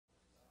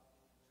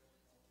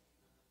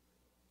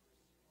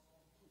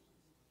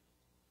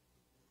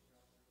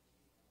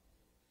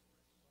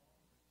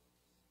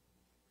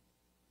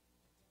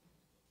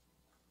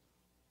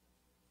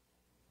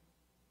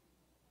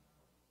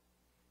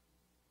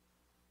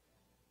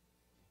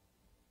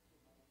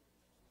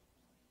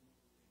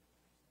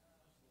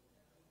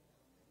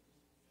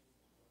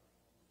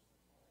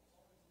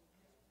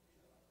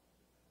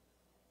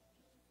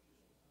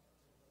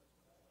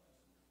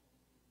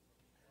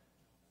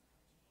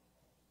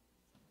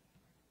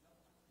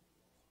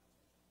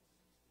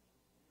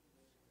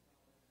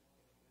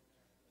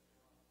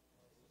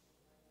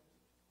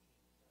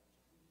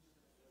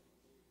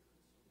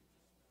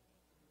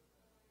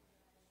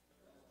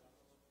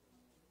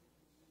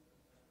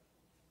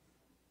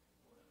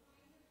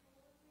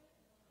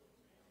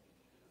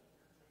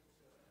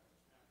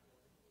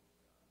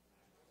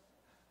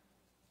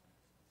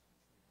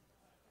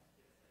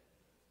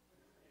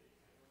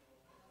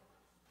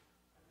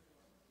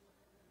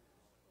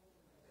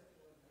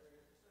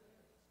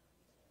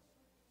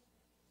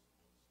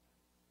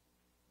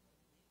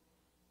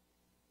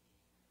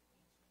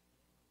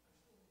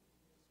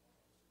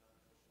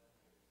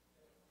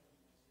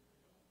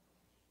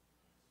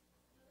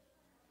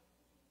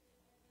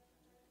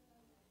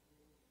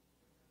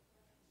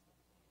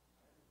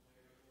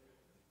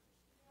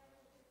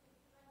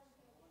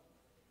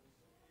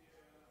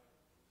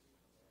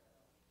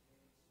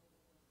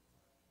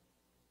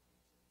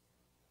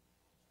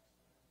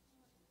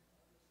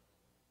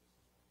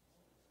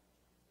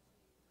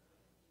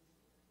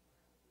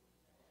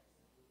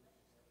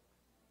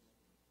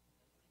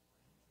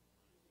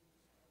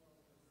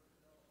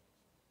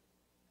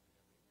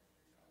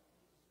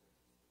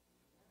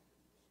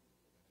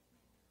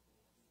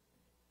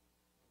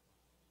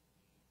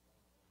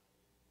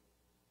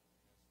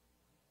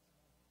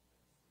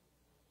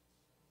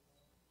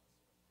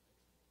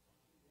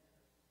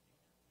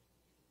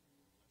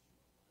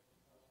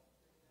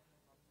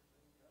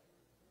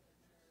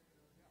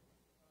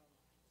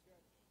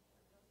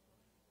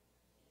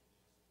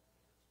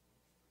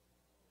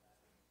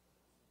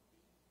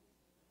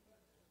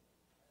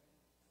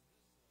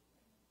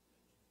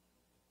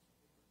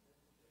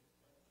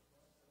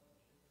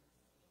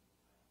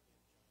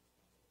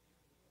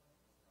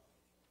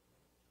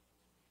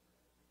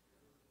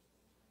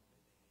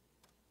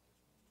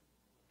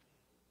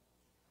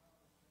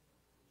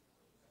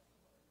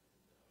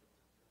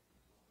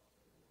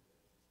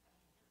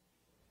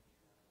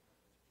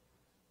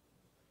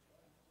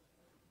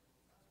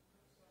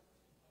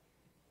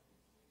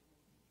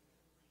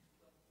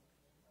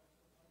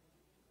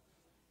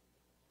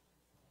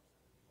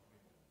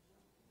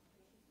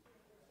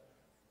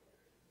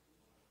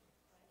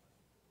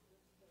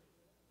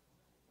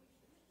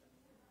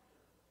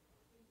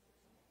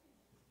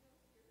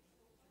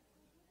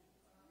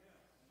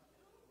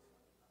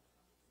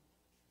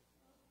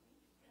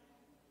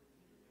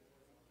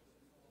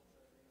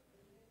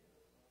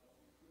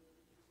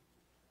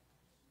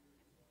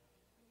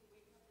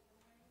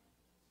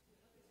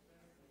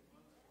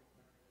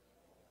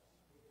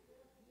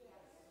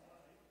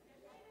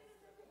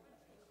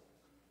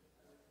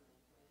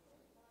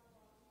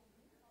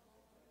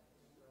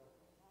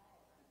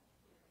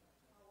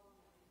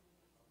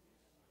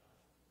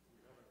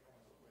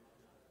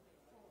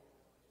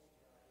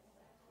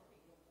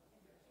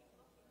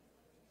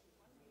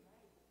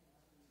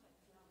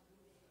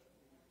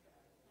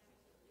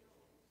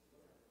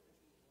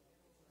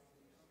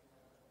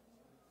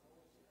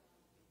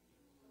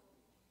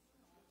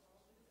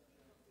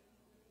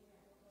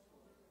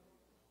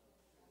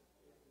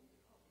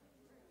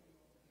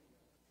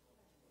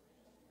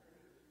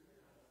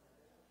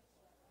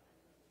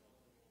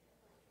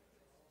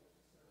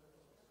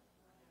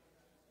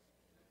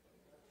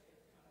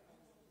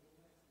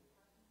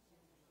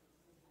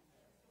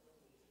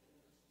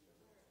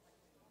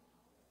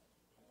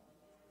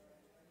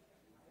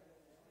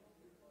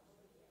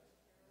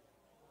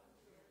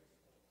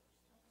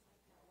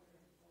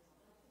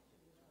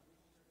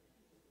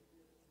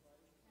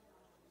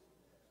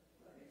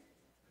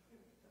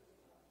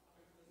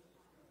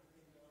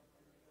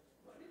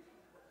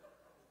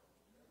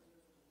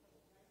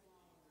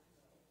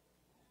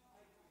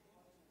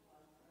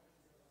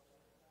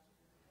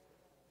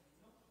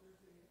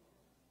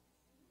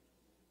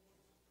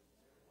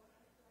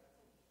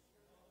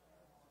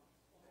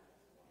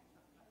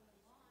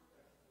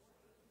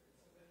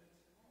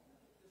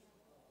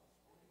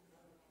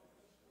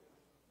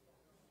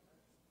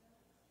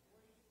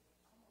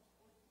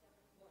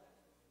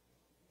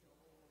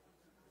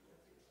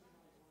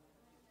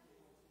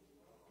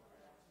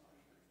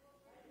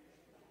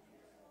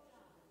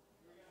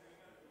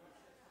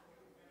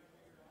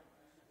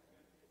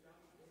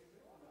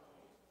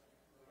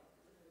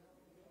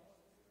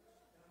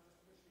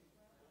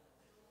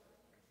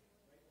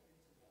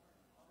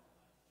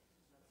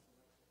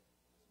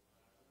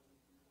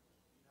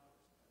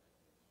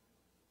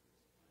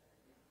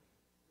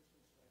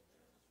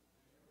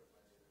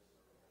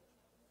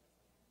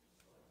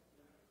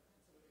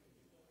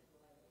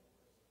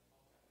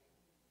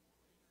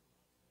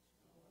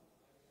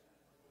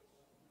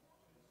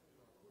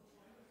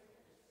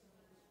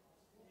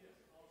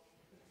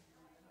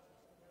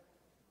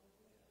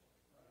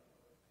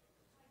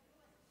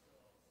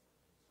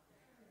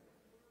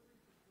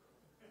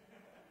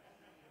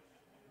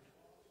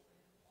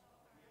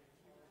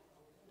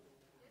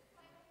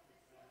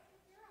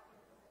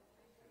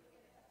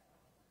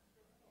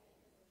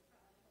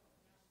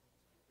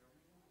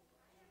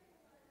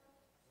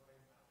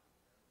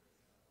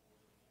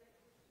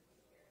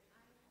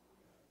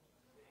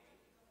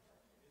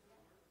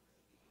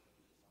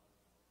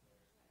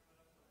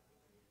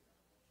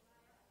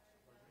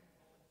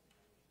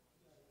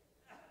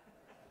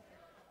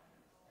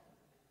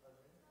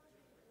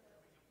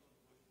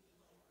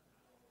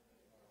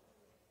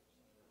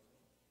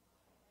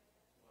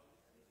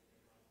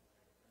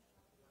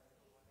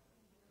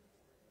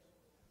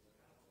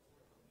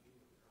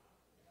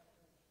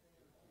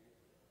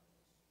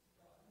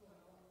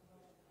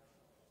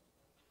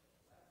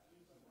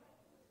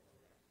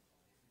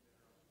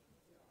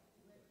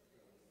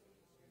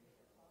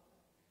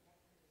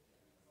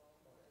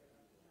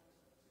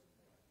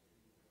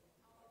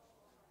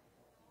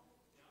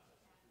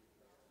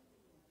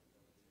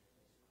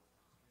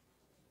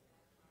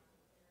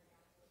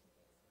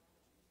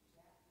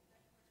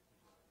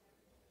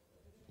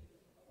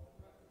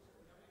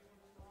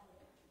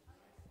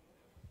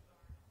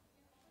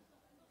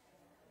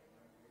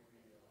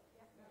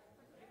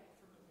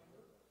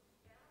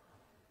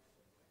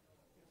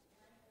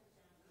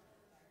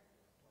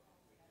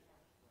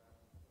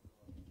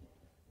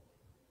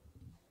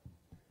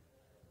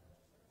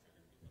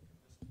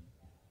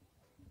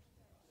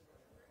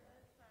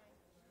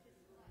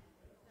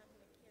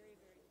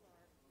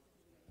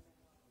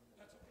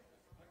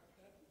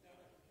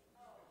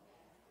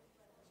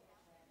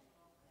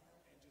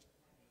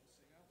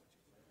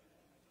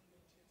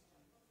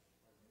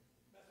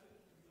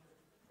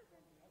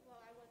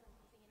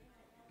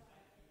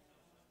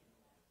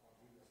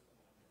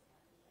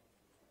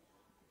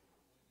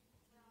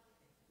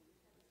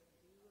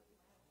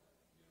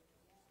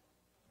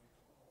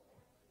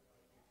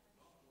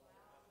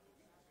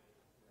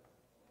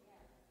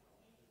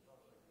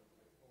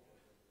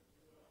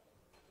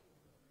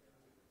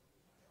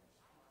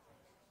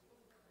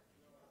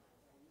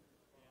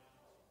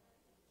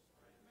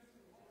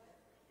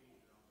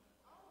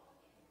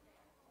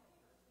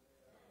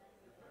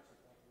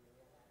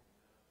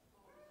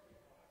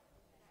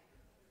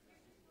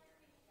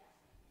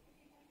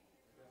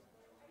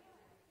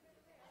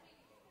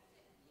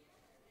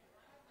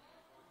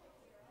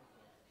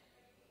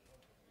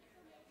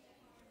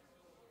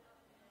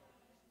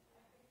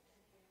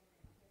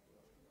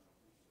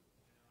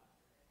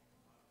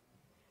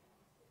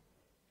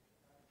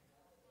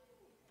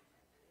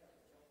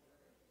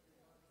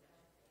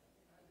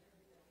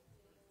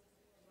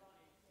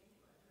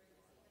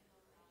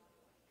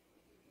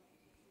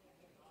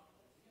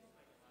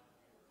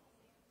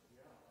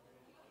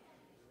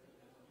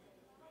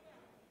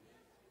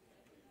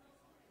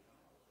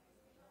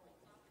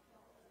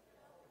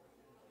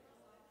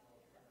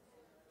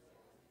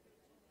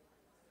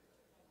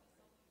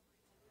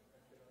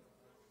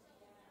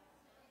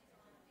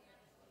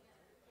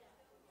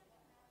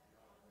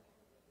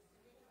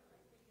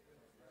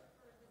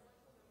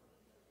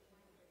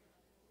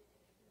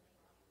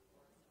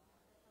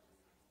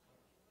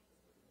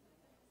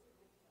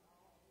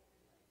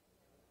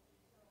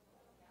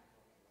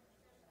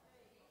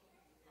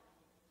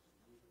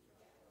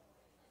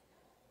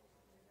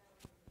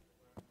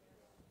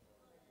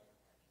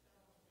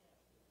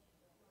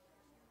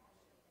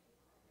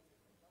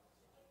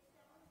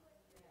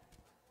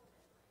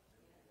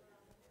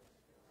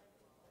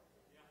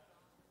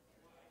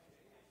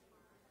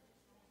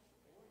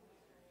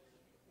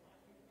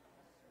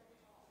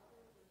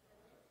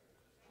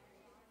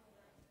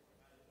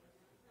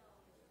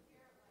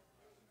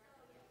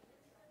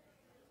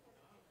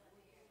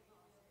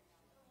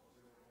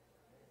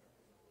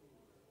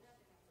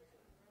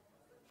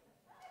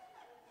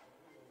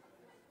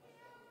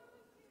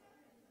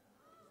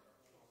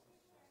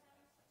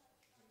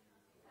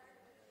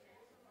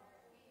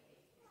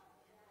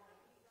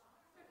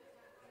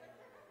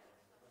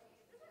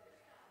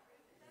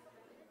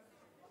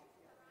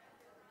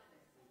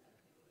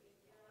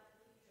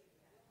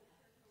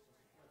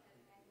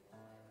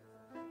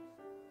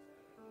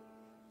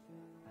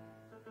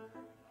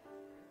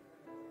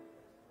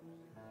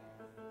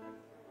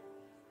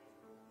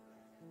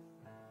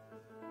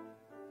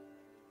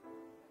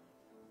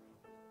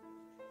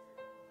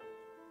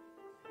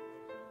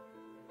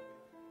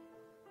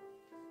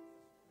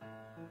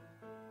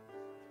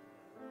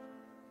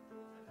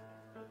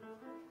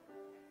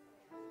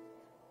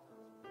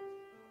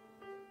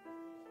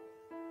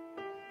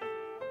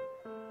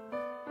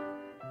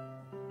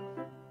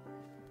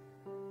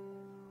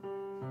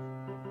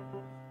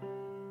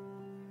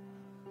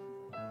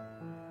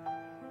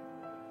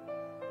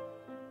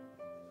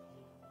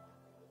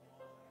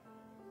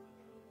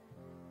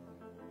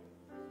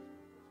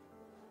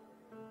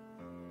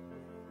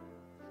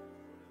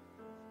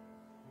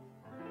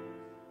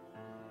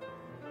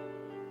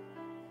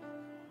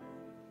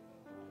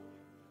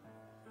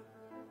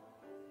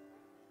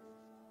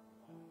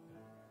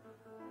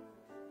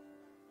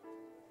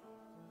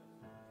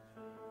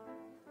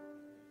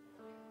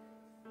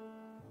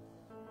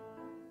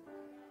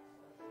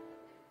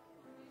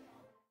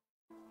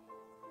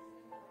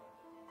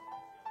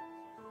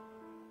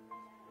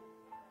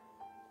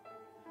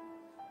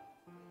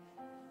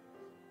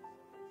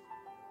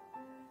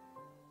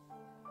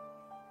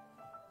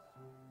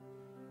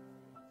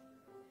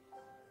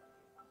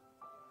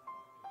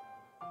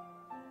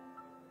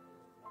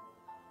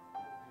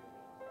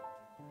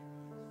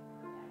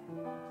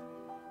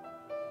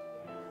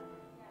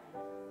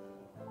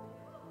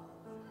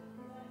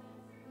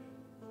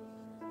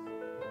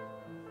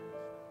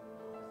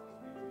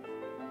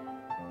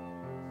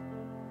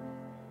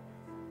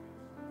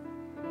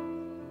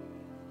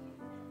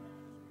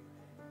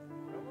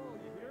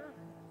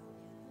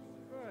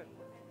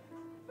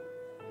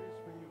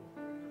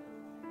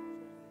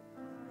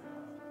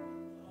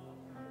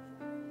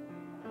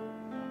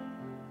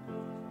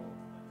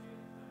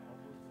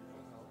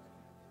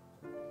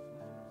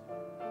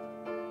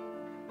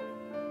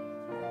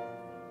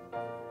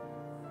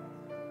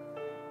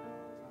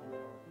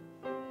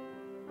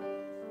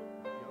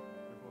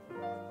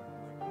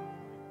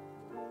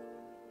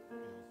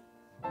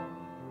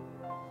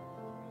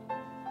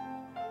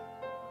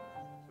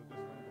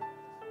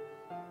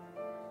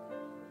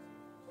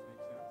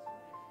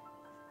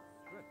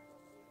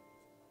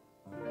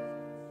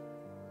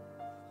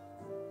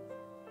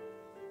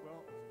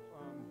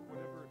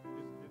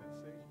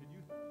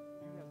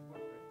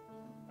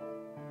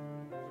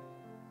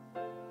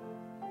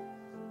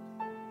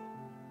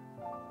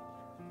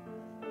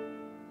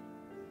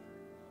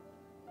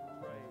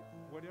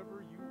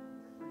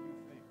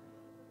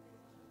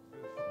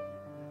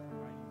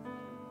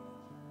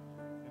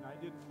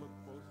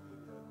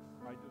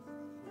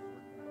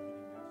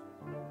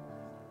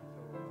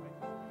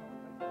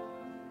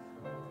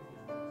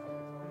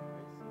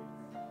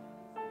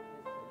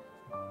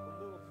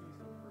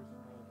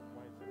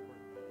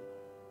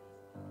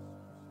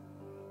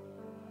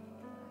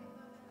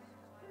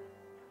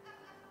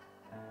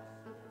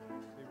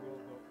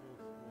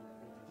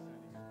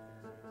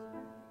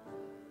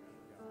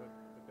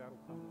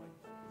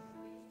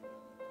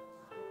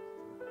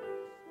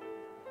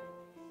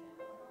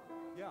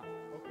Yeah,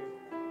 okay,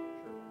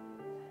 sure.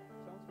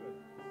 Sounds good.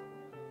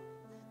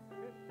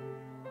 Good.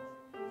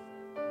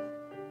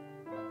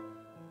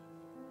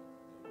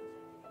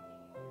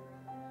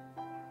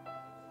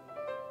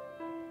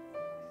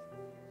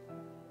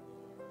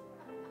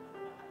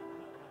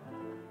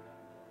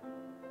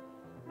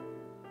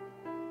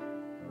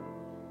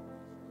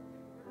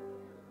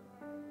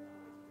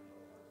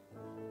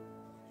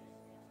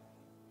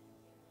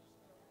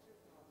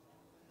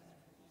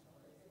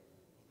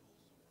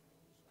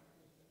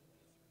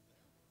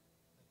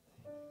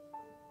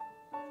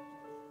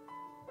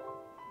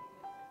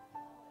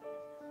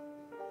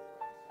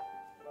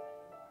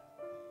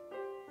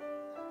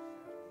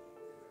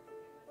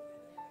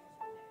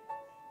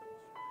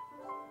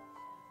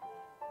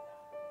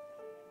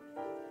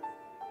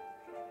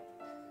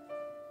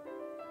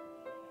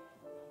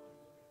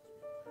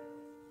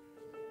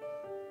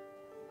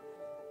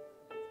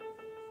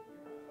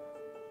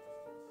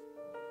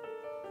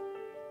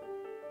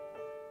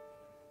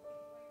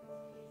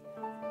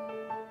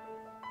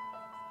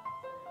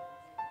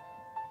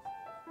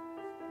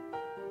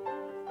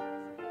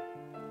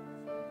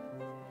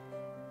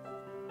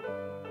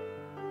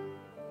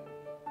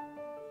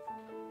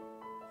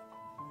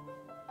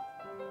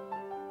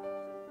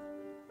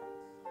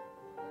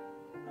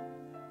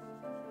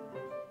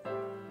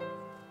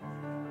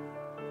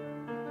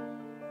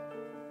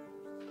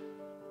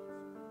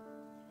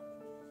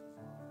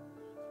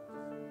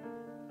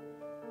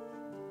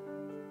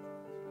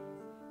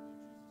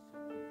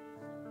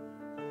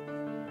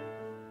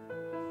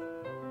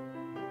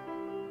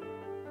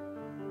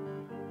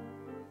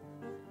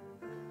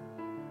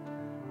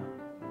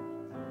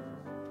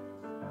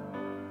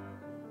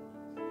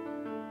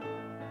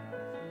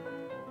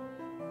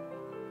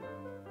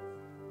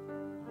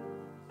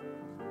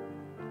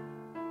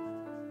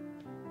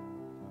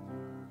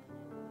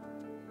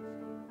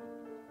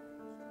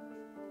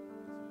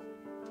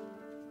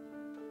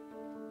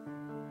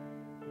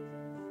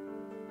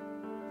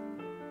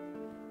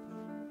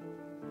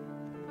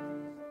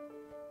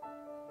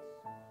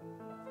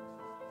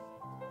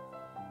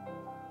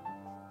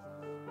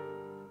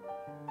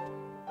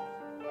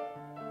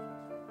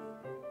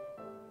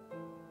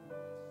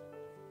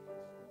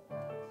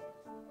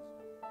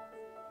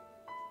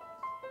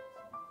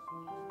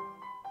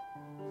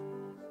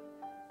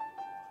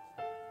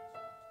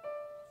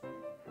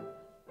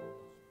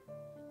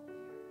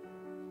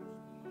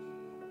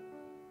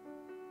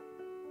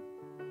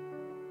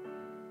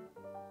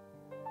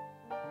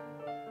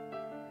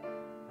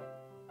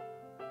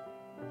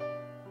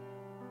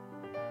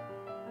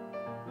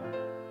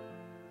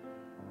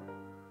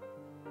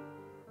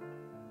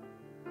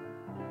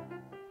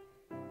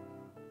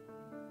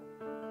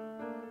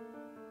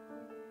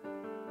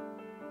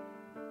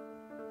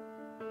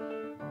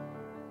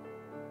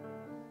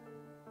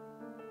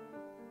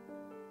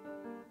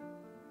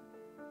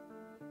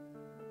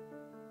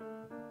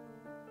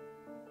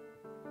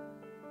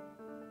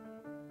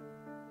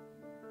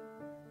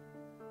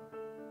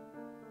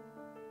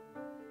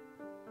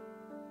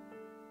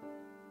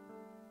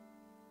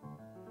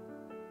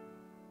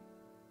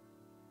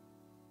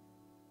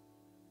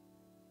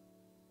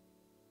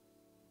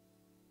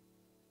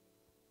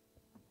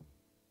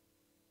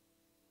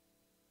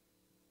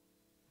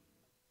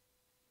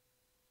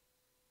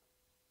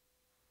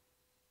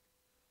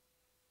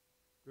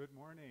 Good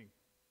morning.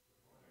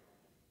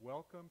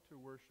 Welcome to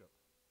worship.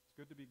 It's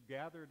good to be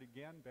gathered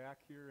again back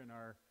here in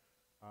our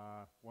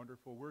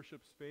wonderful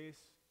worship space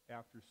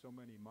after so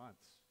many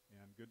months.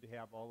 And good to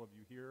have all of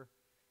you here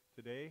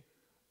today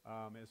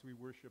as we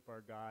worship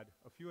our God.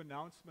 A few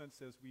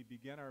announcements as we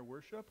begin our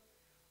worship.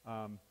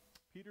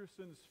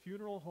 Peterson's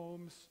Funeral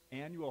Home's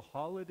annual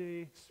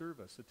holiday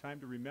service, A Time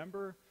to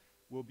Remember,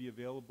 will be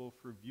available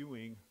for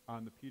viewing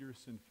on the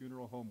Peterson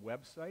Funeral Home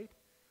website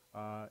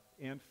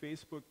and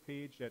Facebook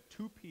page at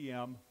 2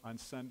 p.m. on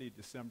Sunday,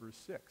 December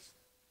 6th.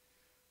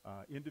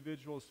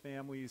 Individuals,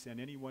 families, and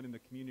anyone in the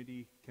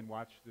community can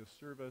watch this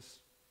service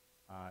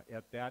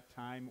at that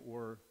time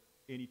or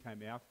any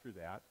time after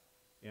that.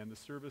 And the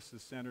service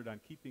is centered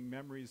on keeping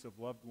memories of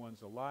loved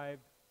ones alive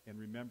and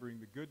remembering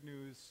the good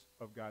news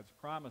of God's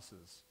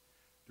promises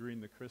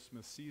during the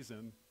Christmas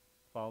season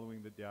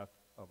following the death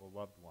of a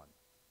loved one.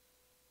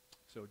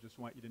 So just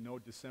want you to know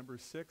December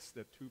 6th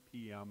at 2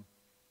 p.m.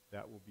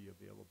 that will be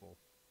available.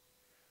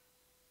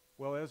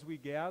 Well, as we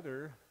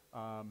gather,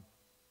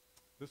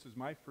 this is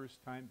my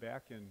first time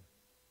back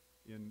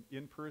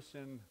in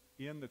person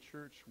in the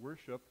church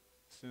worship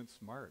since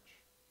March.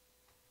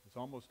 It's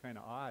almost kind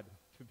of odd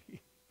to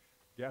be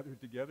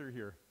gathered together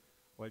here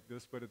like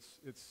this, but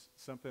it's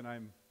something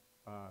I'm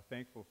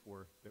thankful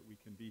for, that we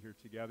can be here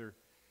together.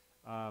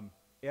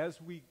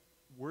 As we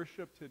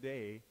worship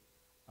today,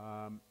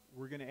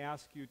 we're going to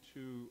ask you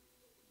to,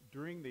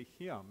 during the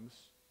hymns,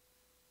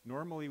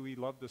 normally we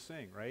love to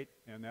sing, right?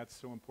 And that's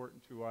so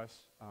important to us.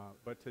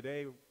 But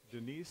today,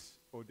 Denise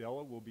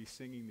Odella will be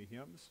singing the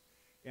hymns.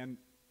 And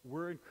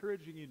we're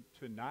encouraging you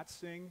to not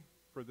sing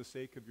for the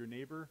sake of your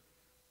neighbor,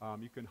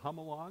 You can hum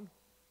along.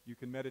 You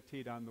can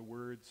meditate on the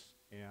words.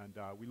 And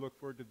we look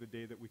forward to the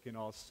day that we can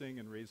all sing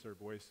and raise our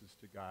voices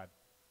to God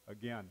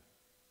again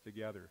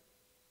together.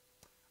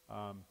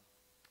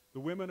 The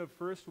women of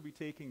First will be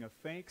taking a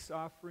thanks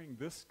offering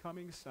this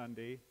coming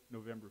Sunday,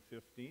 November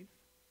 15th,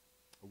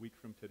 a week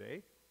from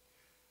today.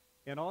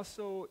 And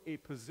also, a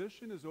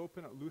position is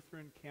open at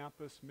Lutheran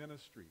Campus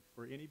Ministry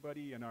for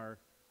anybody in our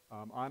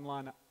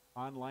online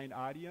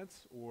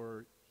audience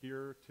or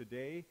here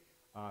today.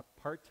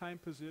 Part-time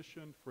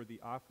position for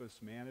the office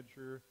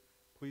manager.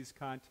 Please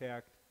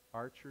contact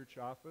our church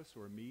office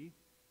or me,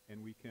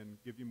 and we can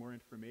give you more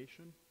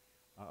information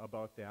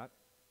about that.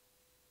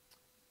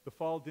 The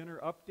fall dinner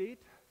update.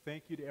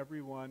 Thank you to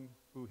everyone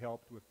who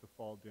helped with the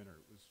fall dinner.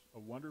 It was a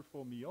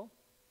wonderful meal.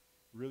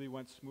 Really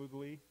went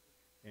smoothly.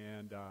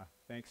 And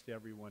thanks to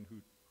everyone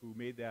who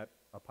made that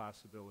a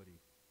possibility.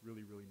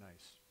 Really, really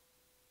nice.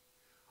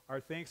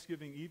 Our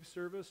Thanksgiving Eve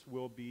service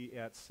will be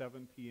at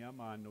 7 p.m.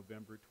 on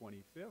November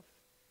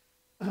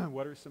 25th.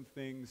 What are some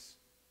things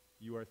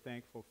you are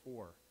thankful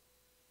for?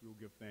 We will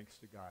give thanks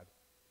to God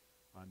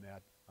on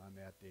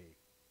that day,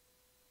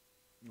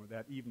 or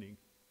that evening,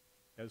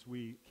 as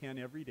we can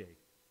every day.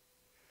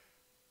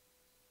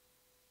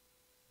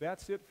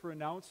 That's it for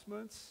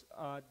announcements.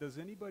 Does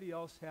anybody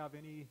else have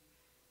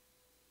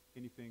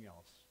anything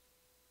else?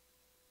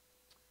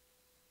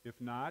 If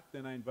not,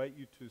 then I invite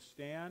you to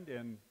stand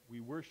and we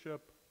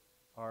worship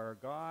our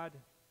God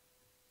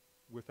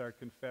with our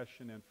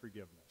confession and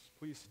forgiveness.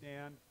 Please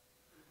stand.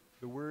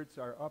 The words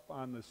are up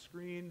on the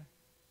screen.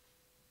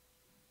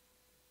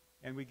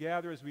 And we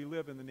gather as we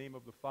live in the name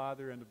of the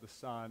Father and of the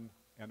Son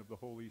and of the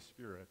Holy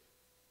Spirit.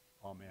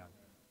 Amen.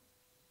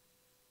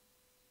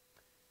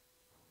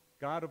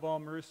 God of all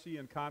mercy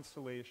and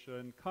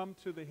consolation, come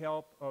to the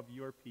help of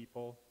your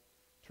people,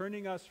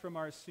 turning us from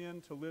our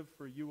sin to live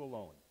for you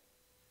alone.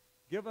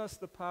 Give us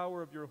the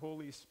power of your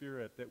Holy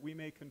Spirit that we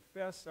may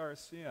confess our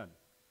sin,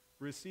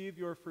 receive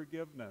your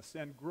forgiveness,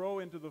 and grow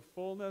into the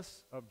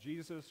fullness of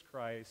Jesus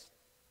Christ,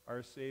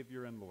 our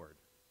Savior and Lord.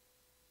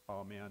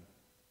 Amen.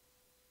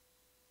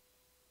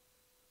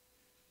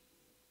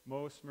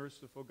 Most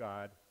merciful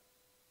God,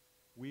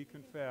 we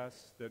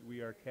confess that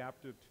we are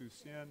captive to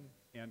sin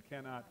and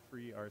cannot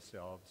free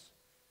ourselves.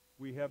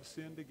 We have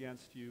sinned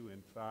against you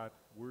in thought,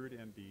 word,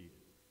 and deed,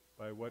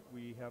 by what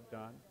we have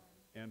done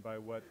and by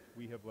what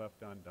we have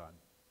left undone.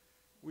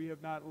 We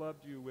have not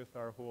loved you with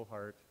our whole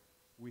heart.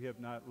 We have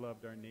not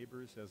loved our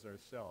neighbors as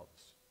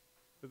ourselves.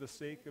 For the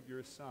sake of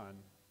your Son,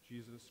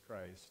 Jesus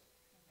Christ,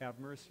 have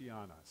mercy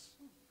on us.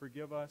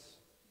 Forgive us,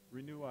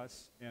 renew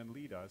us, and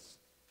lead us,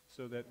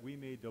 so that we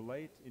may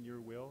delight in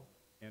your will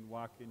and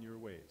walk in your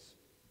ways,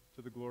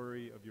 to the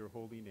glory of your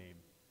holy name.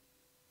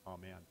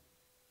 Amen.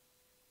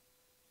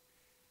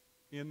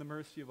 In the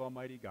mercy of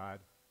Almighty God,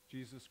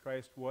 Jesus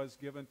Christ was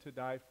given to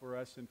die for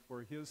us, and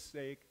for his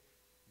sake,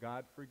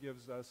 God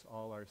forgives us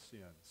all our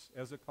sins.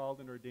 As a called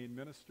and ordained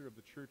minister of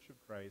the Church of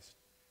Christ,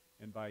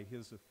 and by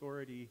his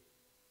authority,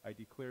 I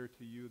declare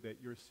to you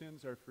that your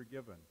sins are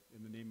forgiven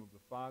in the name of the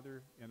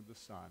Father, and of the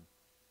Son,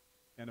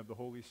 and of the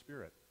Holy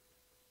Spirit.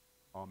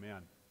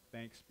 Amen.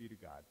 Thanks be to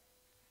God.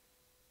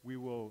 We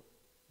will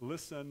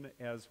listen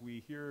as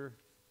we hear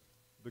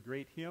the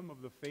great hymn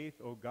of the faith,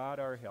 O God,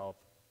 our help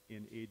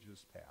in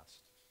ages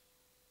past.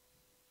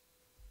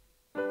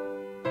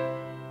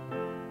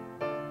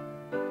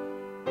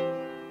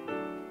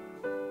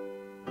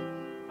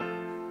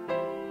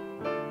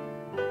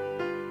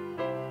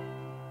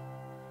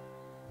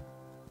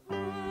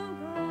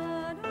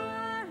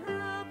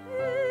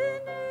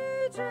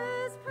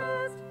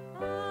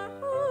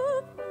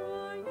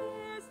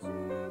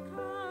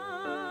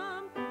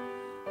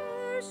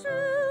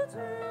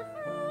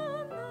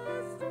 From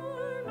the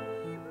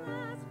stormy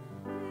blast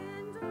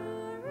and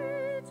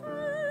our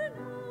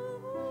eternal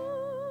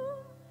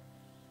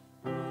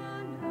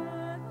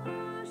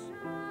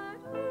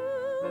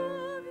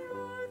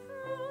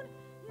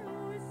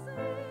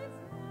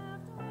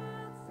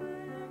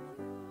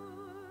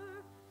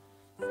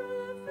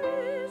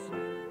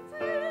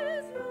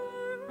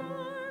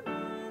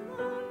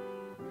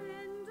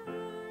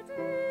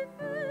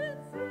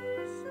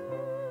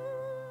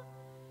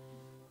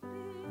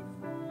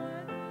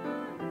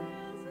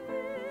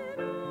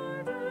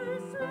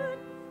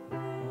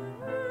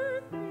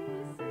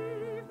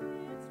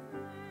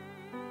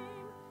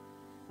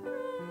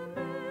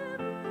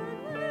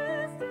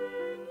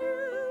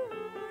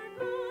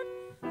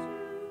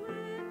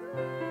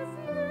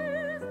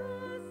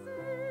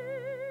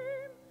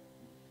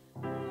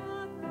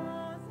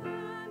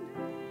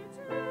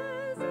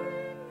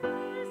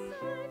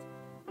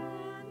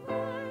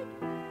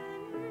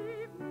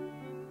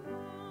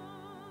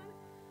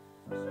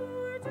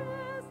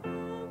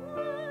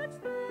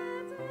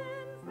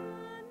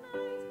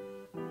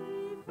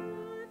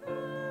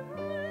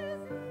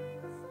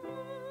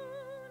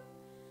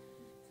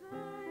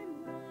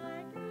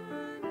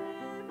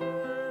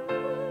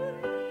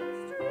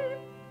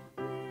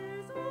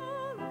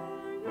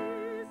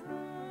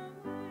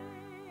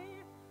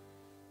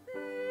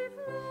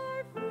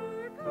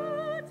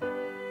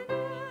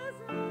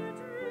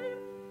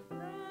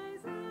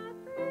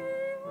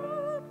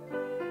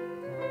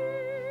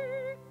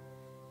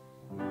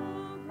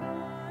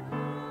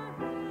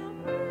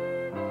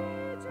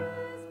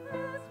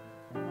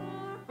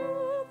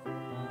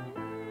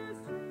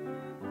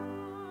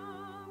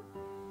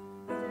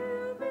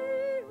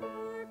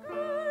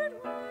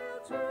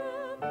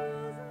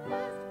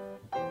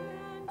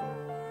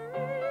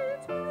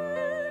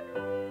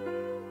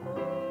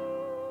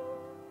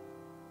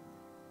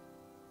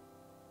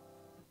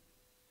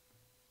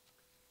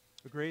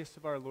grace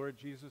of our Lord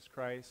Jesus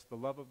Christ, the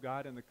love of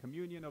God, and the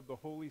communion of the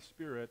Holy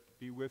Spirit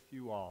be with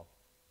you all.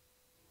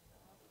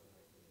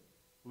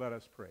 Let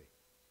us pray.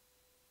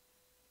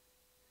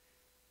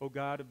 O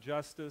God of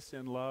justice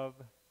and love,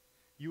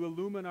 you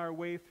illumine our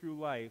way through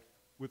life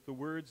with the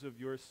words of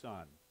your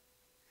Son.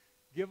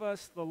 Give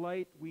us the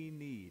light we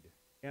need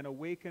and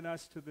awaken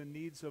us to the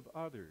needs of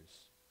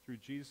others through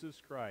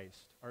Jesus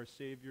Christ, our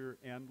Savior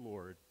and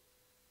Lord.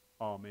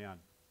 Amen.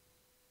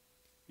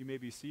 You may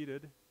be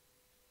seated.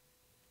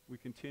 We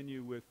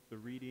continue with the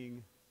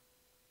reading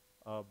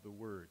of the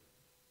Word.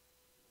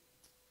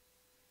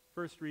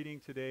 First reading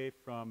today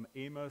from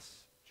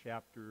Amos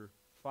chapter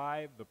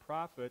 5, the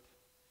prophet,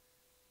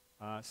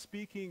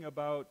 speaking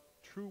about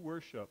true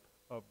worship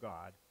of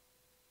God.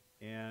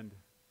 And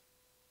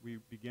we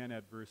begin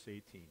at verse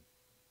 18.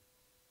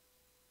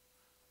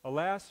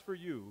 Alas for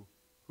you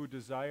who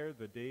desire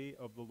the day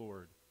of the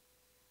Lord.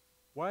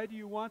 Why do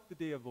you want the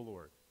day of the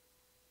Lord?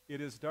 It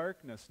is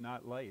darkness,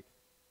 not light.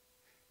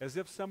 As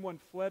if someone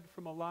fled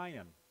from a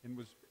lion and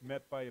was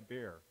met by a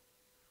bear,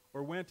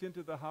 or went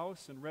into the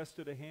house and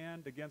rested a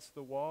hand against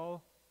the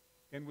wall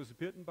and was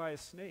bitten by a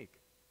snake.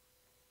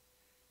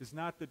 Is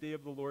not the day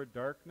of the Lord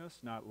darkness,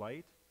 not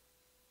light,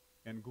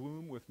 and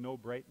gloom with no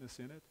brightness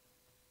in it?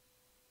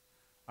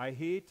 I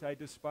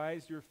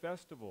despise your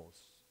festivals,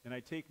 and I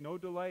take no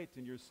delight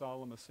in your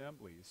solemn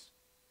assemblies.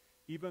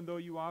 Even though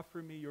you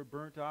offer me your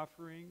burnt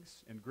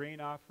offerings and grain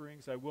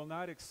offerings, I will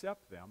not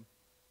accept them,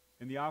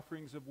 and the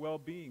offerings of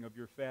well-being of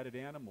your fatted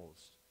animals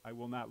I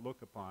will not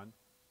look upon.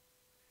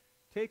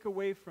 Take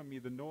away from me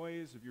the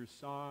noise of your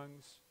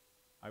songs.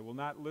 I will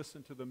not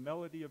listen to the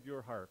melody of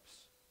your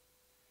harps.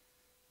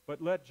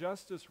 But let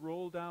justice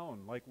roll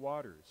down like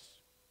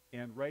waters,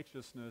 and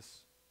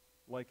righteousness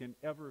like an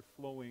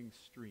ever-flowing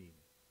stream.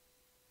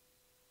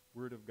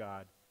 Word of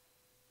God,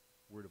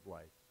 word of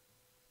life.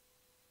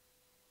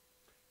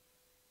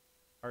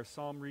 Our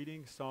psalm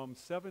reading, Psalm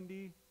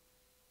 70.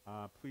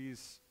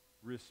 Please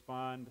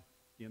respond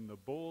in the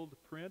bold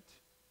print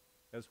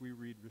as we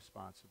read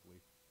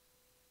responsively.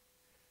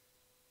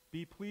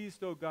 Be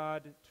pleased, O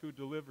God, to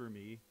deliver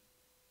me.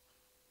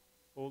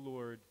 O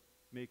Lord,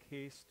 make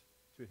haste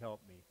to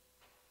help me.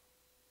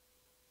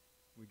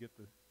 We get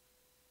the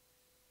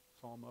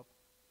psalm up.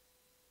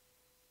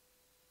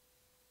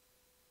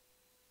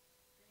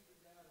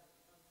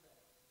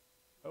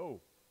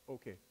 Oh,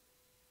 okay.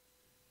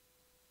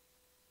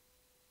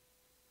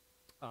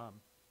 O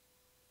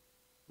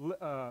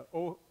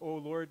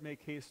Lord,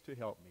 make haste to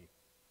help me.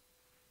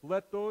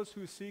 Let those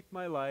who seek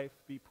my life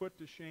be put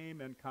to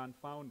shame and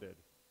confounded.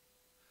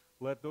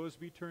 Let those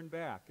be turned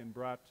back and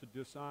brought to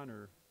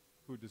dishonor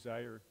who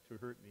desire to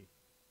hurt me.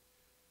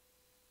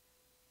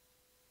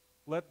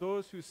 Let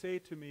those who say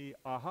to me,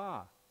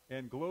 Aha,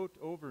 and gloat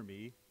over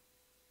me,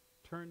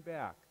 turn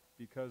back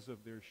because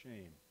of their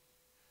shame.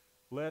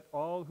 Let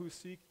all who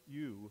seek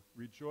you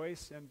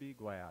rejoice and be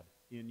glad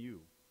in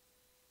you.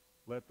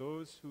 Let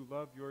those who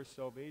love your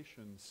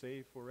salvation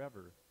say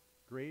forever,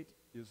 Great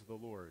is the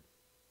Lord.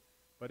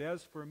 But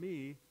as for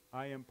me,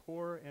 I am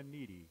poor and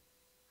needy.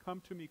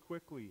 Come to me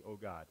quickly, O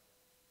God.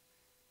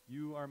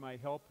 You are my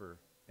helper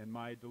and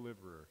my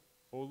deliverer.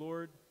 O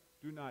Lord,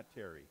 do not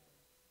tarry.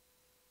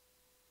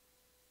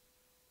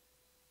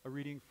 A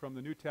reading from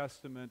the New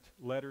Testament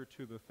letter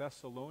to the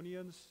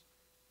Thessalonians,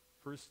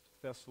 1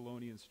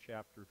 Thessalonians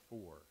chapter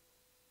 4.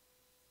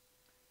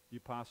 The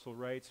apostle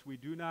writes, We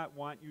do not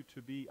want you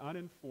to be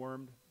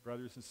uninformed,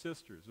 brothers and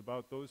sisters,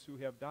 about those who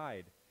have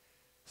died,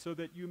 so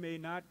that you may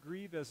not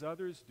grieve as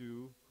others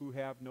do who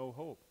have no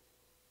hope.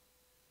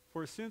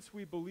 For since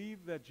we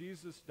believe that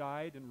Jesus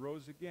died and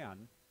rose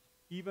again,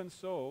 even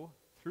so,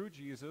 through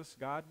Jesus,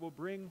 God will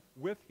bring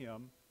with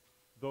him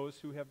those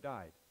who have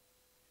died.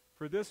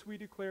 For this we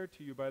declare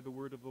to you by the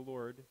word of the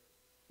Lord,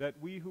 that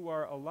we who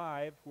are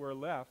alive, who are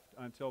left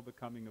until the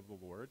coming of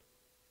the Lord,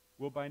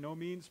 will by no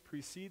means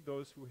precede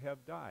those who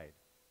have died.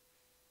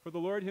 For the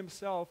Lord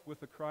himself,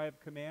 with a cry of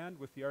command,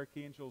 with the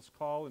archangel's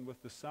call, and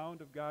with the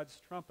sound of God's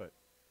trumpet,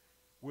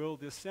 will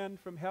descend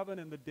from heaven,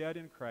 and the dead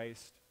in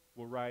Christ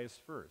will rise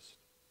first.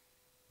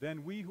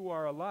 Then we who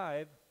are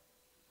alive,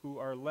 who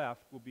are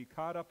left, will be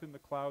caught up in the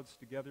clouds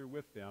together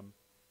with them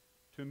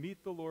to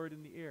meet the Lord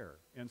in the air,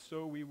 and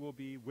so we will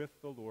be with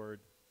the Lord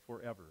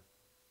forever.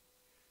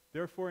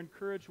 Therefore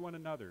encourage one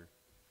another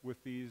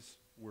with these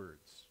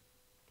words.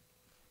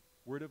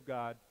 Word of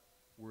God,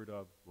 word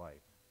of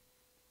life.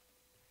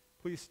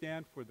 Please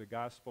stand for the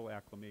gospel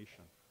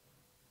acclamation.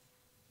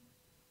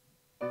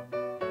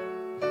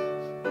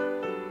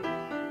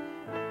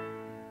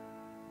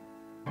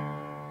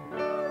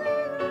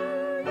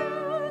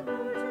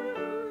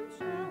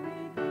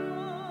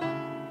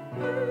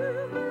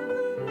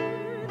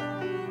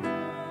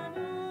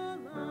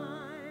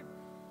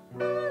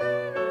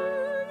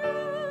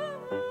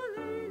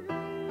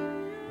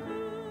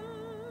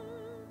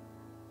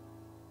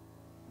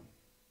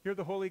 Hear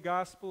the Holy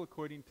Gospel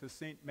according to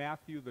St.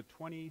 Matthew, the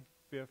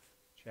 25th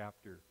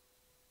chapter.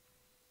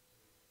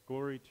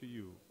 Glory to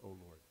you, O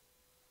Lord.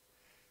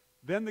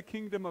 Then the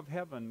kingdom of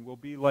heaven will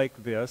be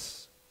like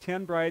this.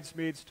 10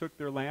 bridesmaids took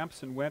their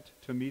lamps and went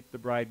to meet the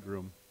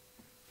bridegroom.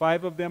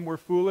 5 of them were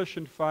foolish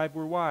and 5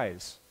 were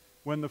wise.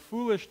 When the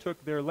foolish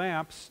took their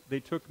lamps, they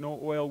took no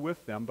oil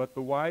with them, but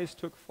the wise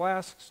took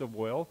flasks of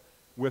oil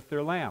with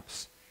their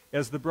lamps.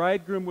 As the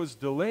bridegroom was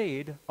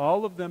delayed,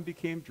 all of them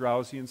became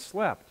drowsy and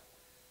slept.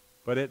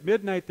 But at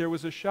midnight there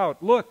was a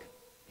shout, "Look,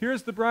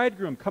 here's the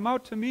bridegroom, come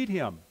out to meet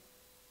him."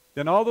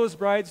 Then all those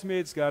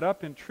bridesmaids got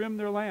up and trimmed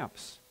their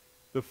lamps.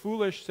 The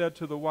foolish said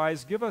to the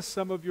wise, "Give us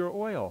some of your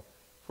oil,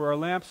 for our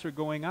lamps are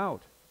going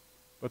out."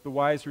 But the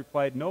wise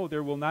replied, "No,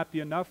 there will not be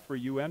enough for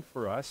you and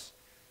for us.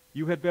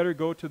 You had better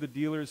go to the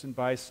dealers and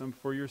buy some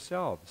for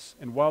yourselves."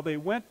 And while they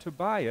went to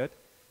buy it,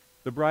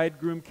 the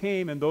bridegroom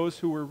came, and those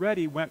who were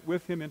ready went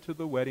with him into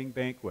the wedding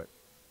banquet.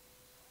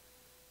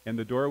 And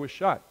the door was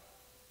shut.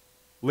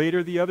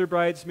 Later the other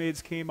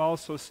bridesmaids came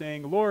also,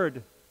 saying,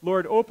 "Lord,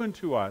 Lord, open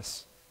to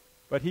us."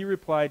 But he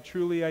replied,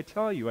 "Truly I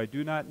tell you, I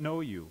do not know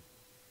you.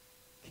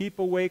 Keep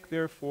awake,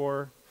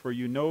 therefore, for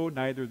you know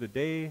neither the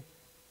day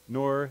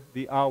nor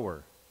the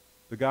hour."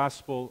 The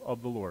gospel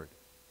of the Lord.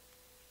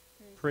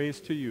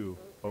 Praise to you,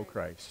 O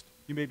Christ.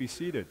 You may be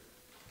seated.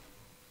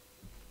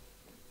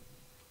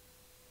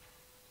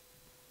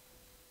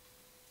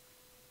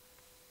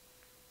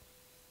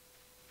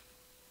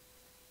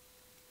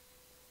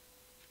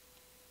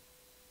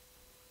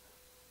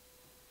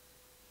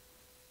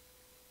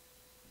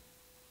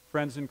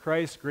 Friends in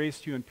Christ,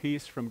 grace to you and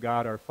peace from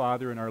God our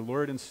Father and our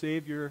Lord and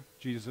Savior,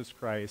 Jesus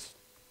Christ.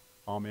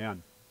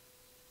 Amen.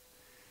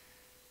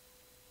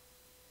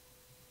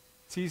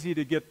 It's easy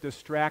to get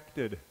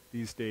distracted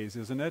these days,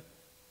 isn't it?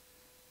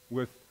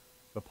 With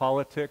the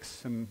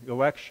politics and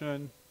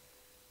election,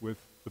 with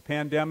the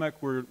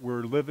pandemic we're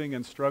living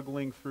and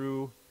struggling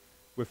through,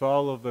 with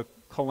all of the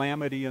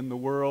calamity in the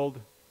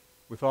world,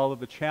 with all of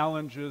the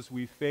challenges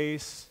we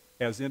face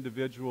as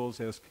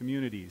individuals, as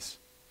communities.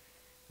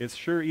 It's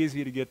sure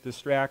easy to get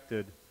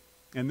distracted.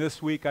 And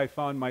this week I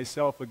found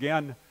myself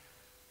again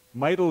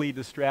mightily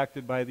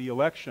distracted by the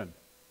election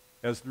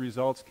as the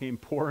results came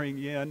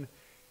pouring in,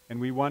 and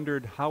we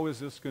wondered, how is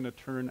this going to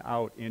turn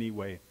out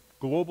anyway?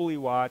 Globally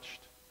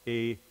watched,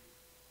 a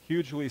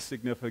hugely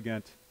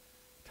significant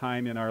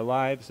time in our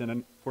lives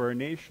and for our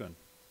nation.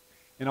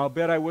 And I'll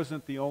bet I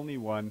wasn't the only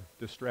one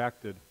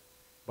distracted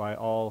by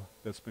all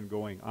that's been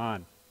going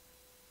on.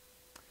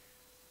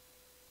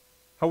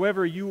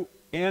 However you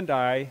and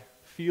I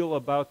feel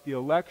about the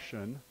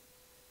election,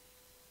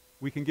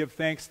 we can give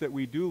thanks that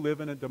we do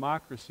live in a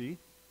democracy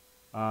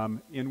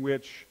in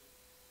which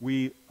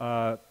we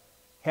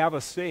have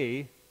a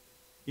say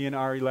in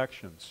our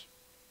elections.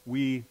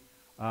 We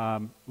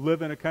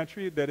live in a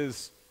country that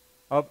is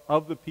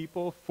of the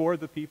people, for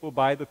the people,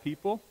 by the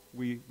people,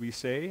 we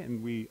say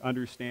and we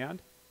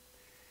understand.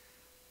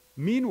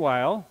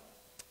 Meanwhile,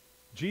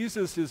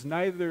 Jesus is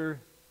neither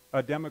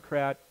a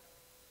Democrat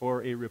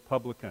or a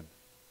Republican.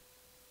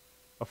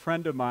 A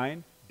friend of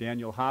mine,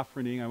 Daniel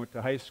Hoffrening, I went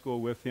to high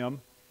school with him,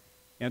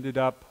 ended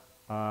up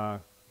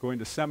going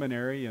to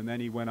seminary, and then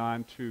he went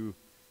on to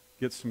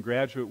get some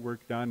graduate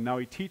work done. Now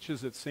he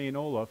teaches at St.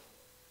 Olaf,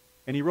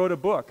 and he wrote a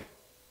book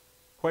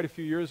quite a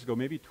few years ago,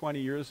 maybe 20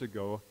 years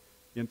ago,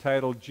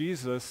 entitled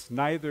Jesus,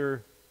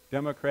 Neither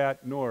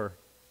Democrat Nor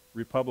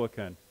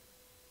Republican.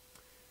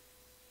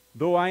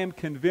 Though I am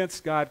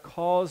convinced God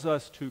calls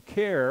us to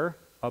care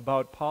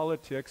about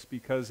politics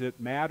because it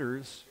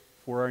matters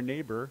for our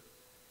neighbor,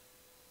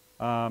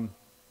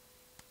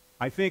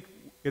 I think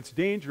it's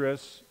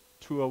dangerous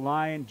to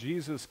align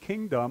Jesus'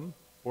 kingdom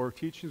or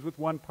teachings with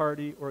one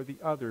party or the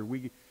other.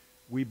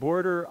 We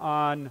border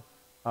on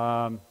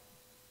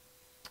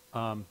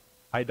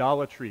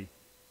idolatry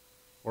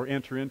or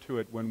enter into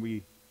it when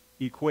we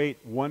equate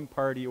one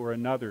party or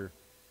another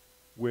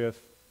with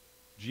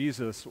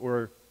Jesus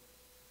or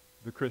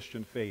the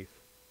Christian faith.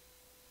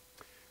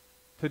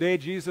 Today,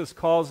 Jesus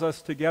calls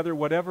us together,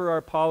 whatever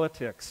our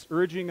politics,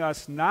 urging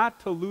us not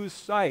to lose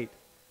sight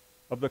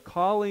of the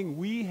calling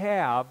we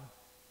have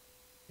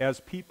as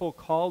people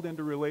called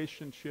into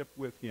relationship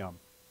with Him.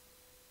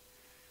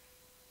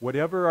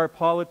 Whatever our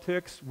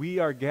politics, we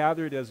are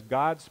gathered as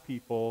God's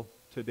people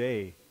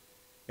today,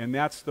 and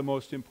that's the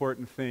most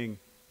important thing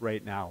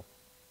right now.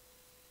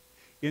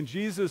 In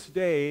Jesus'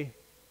 day,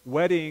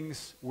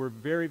 weddings were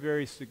very,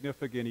 very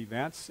significant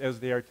events, as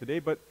they are today,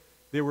 but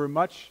they were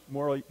much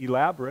more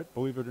elaborate,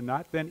 believe it or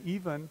not, than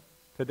even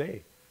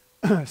today.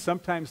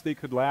 Sometimes they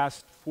could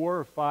last 4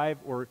 or 5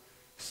 or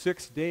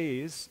 6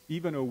 days,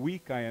 even a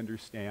week, I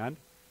understand,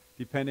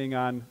 depending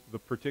on the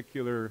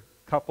particular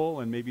couple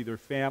and maybe their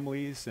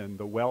families and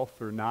the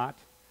wealth or not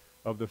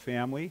of the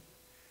family.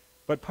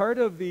 But part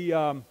of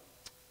the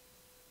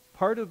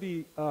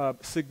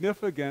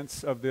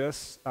significance of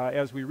this,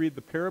 as we read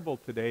the parable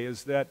today,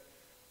 is that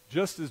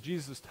just as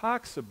Jesus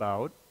talks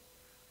about,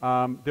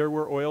 there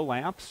were oil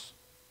lamps.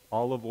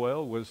 Olive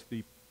oil was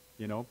the,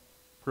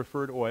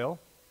 preferred oil.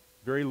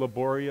 Very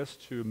laborious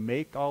to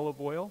make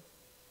olive oil.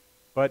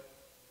 But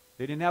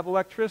they didn't have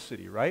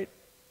electricity, right?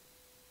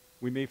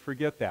 We may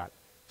forget that.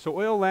 So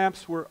oil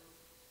lamps were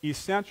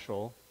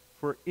essential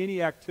for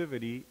any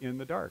activity in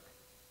the dark.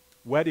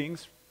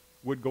 Weddings,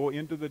 would go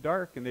into the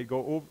dark, and they'd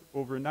go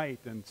overnight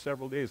and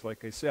several days,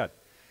 like I said.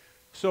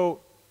 So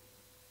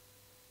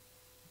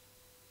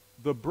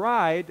the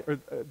bride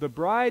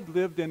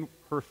lived in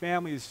her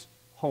family's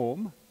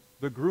home,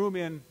 the groom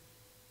in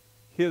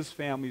his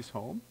family's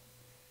home.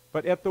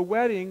 But at the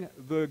wedding,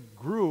 the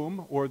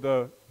groom, or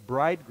the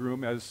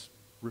bridegroom, as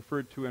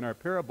referred to in our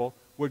parable,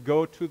 would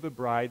go to the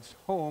bride's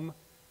home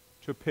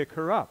to pick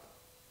her up.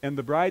 And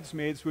the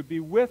bridesmaids would be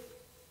with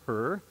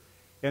her,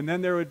 and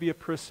then there would be a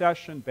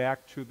procession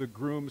back to the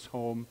groom's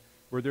home,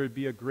 where there would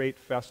be a great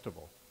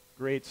festival,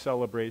 great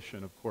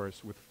celebration, of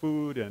course, with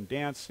food and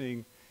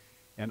dancing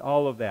and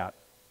all of that.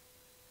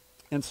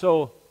 And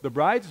so the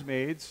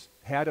bridesmaids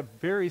had a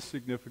very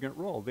significant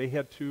role. They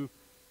had to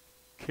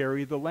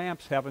carry the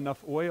lamps, have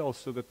enough oil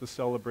so that the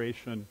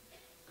celebration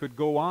could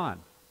go on,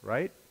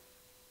 right?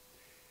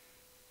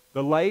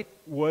 The light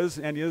was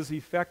and is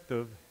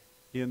effective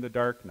in the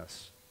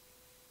darkness.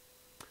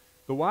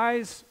 The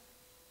wise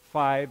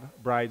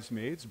 5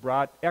 bridesmaids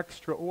brought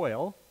extra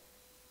oil.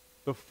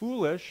 The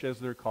foolish, as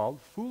they're called,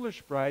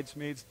 foolish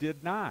bridesmaids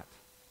did not.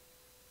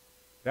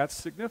 That's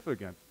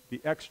significant,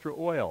 the extra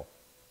oil.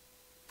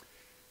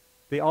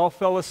 They all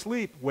fell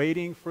asleep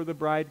waiting for the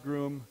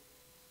bridegroom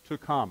to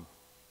come,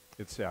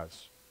 it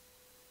says.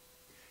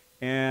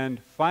 And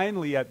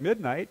finally, at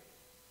midnight,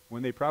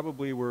 when they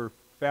probably were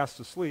fast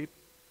asleep,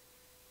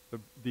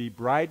 the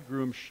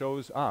bridegroom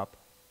shows up,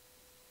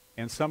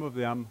 and some of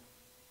them,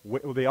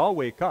 they all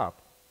wake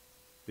up.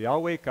 They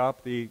all wake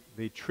up, they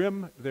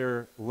trim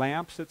their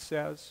lamps, it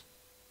says,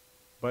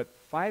 but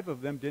 5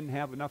 of them didn't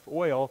have enough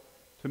oil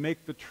to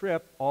make the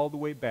trip all the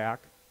way back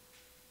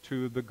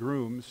to the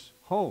groom's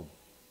home.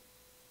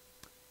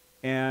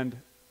 And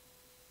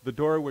the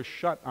door was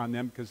shut on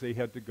them because they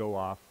had to go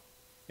off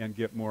and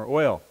get more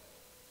oil.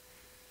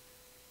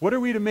 What are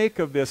we to make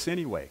of this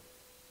anyway?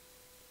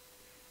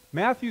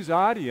 Matthew's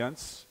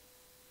audience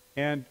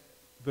and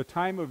the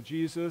time of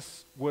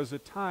Jesus was a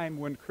time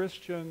when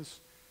Christians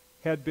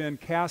had been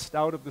cast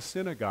out of the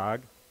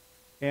synagogue,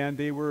 and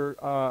they were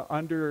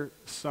under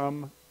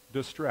some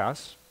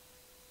distress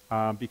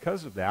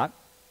because of that.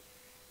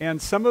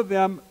 And some of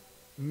them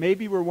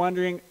maybe were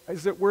wondering,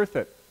 is it worth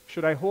it?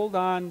 Should I hold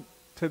on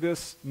to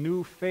this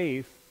new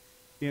faith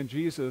in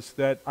Jesus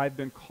that I've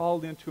been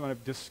called into and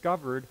I've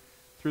discovered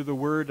through the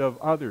word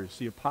of others,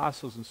 the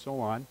apostles and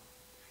so on?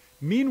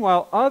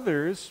 Meanwhile,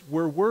 others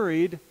were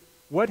worried,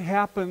 what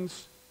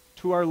happens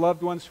to our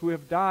loved ones who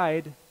have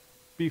died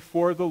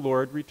before the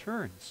Lord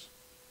returns?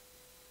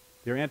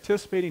 They're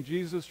anticipating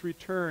Jesus'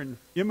 return,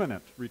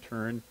 imminent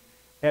return,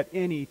 at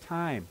any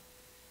time.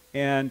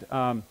 And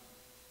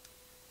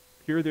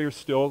here they're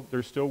still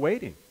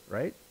waiting,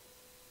 right?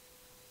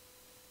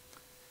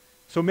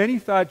 So many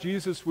thought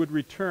Jesus would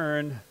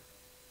return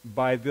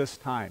by this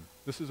time.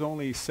 This is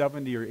only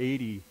 70 or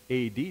 80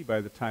 AD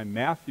by the time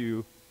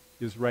Matthew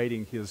is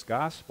writing his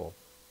gospel.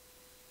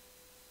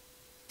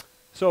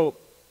 So,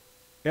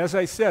 as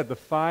I said, the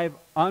 5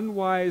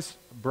 unwise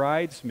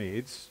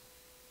bridesmaids,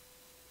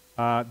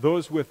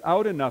 those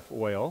without enough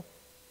oil,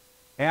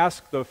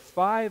 asked the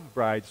 5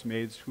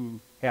 bridesmaids who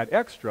had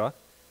extra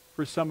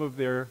for some of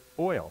their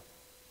oil.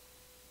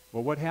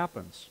 Well, what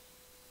happens?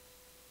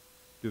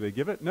 Do they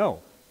give it?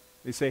 No.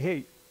 They say,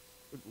 hey,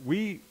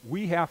 we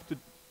have to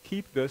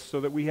keep this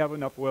so that we have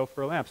enough oil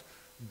for our lamps.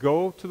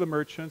 Go to the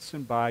merchants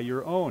and buy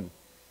your own,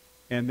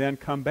 and then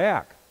come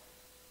back.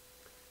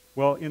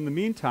 Well, in the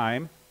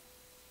meantime,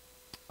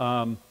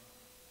 the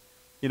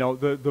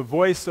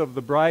voice of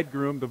the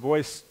bridegroom, the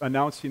voice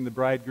announcing the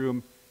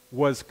bridegroom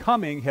was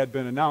coming, had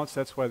been announced.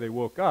 That's why they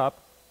woke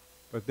up.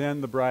 But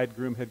then the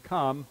bridegroom had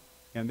come,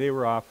 and they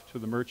were off to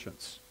the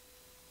merchants.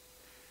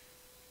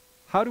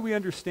 How do we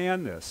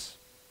understand this?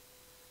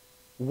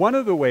 One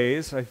of the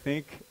ways, I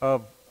think,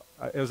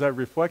 as I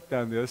reflect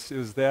on this,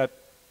 is that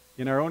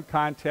in our own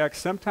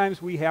context,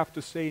 sometimes we have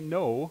to say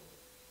no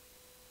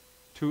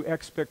to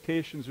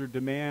expectations or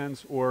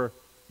demands or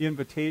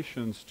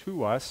invitations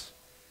to us.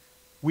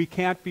 We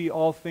can't be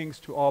all things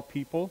to all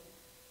people,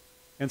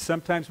 and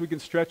sometimes we can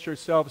stretch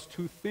ourselves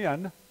too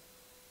thin.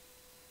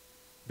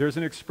 There's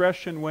an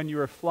expression when you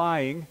are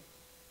flying.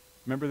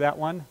 Remember that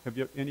one? Have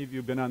any of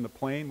you been on the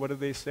plane? What do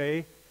they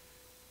say?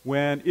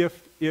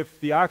 If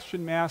the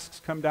oxygen masks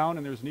come down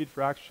and there's need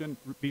for oxygen,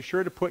 be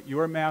sure to put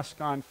your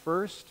mask on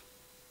first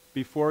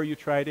before you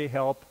try to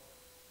help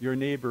your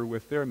neighbor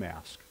with their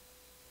mask.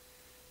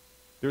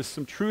 There's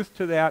some truth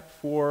to that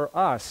for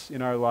us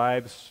in our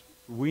lives.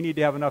 We need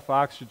to have enough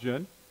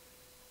oxygen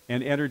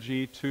and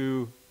energy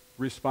to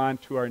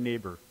respond to our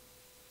neighbor.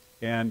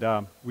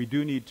 And we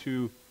do need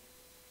to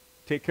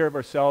take care of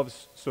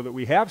ourselves so that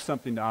we have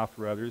something to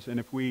offer others. And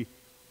if we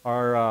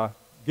are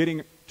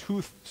getting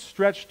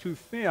stretched too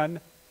thin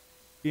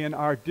in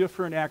our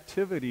different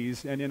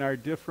activities and in our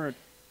different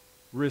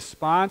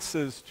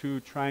responses to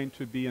trying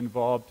to be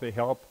involved to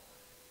help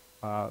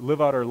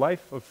live out our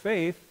life of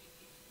faith,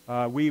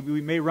 we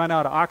may run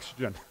out of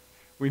oxygen.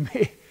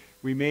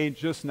 We may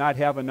just not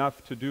have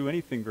enough to do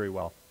anything very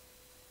well.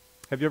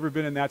 Have you ever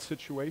been in that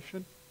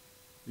situation?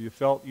 You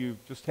felt you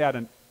just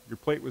had Your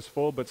plate was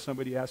full, but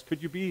somebody asked,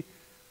 could you be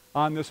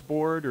on this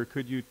board or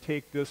could you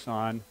take this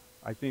on?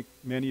 I think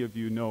many of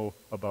you know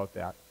about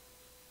that.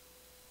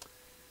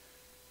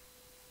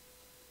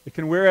 It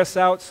can wear us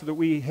out so that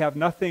we have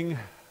nothing,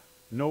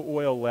 no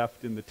oil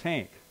left in the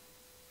tank.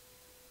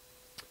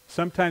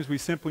 Sometimes we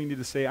simply need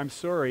to say, I'm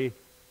sorry,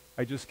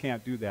 I just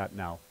can't do that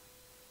now.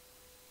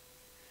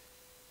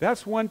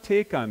 That's one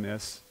take on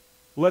this.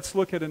 Let's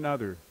look at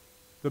another.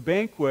 The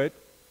banquet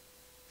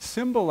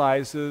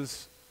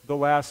symbolizes the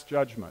last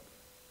judgment.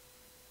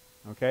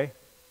 Okay?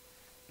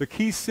 The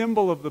key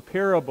symbol of the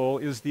parable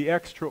is the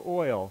extra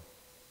oil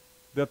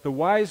that the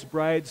wise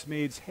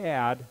bridesmaids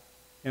had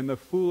and the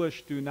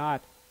foolish do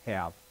not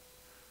have.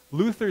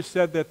 Luther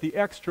said that the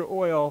extra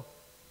oil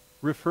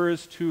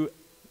refers to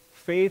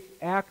faith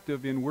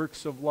active in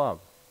works of love.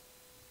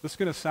 This is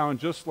going to sound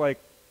just like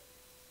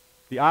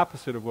the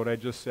opposite of what I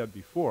just said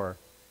before,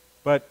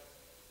 but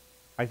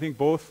I think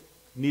both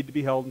need to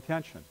be held in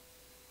tension.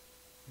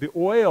 The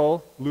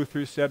oil,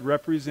 Luther said,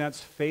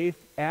 represents faith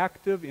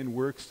active in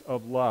works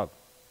of love.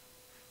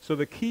 So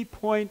the key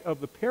point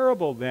of the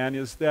parable then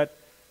is that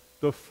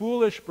the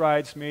foolish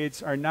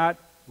bridesmaids are not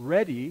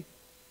ready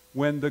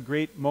when the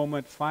great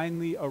moment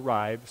finally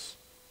arrives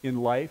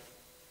in life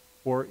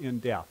or in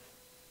death.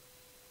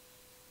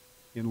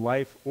 In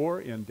life or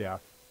in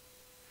death.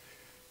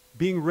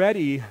 Being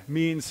ready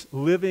means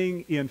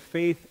living in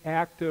faith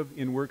active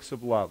in works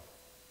of love.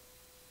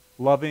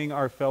 Loving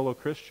our fellow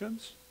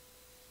Christians,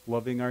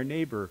 loving our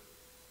neighbor,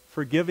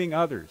 forgiving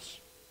others,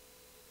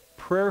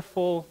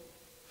 prayerful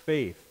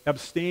faith,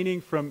 abstaining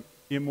from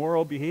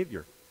immoral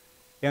behavior,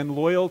 and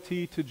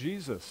loyalty to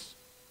Jesus.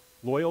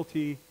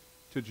 Loyalty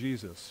to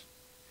Jesus.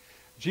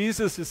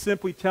 Jesus is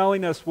simply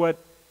telling us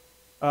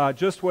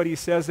just what he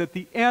says at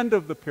the end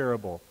of the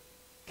parable.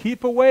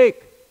 Keep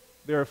awake,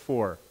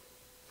 therefore,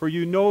 for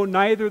you know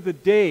neither the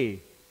day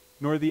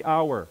nor the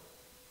hour.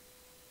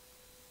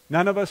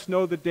 None of us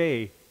know the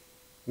day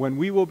when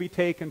we will be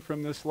taken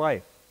from this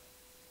life.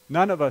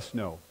 None of us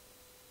know.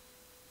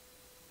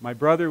 My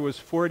brother was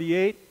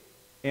 48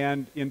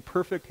 and in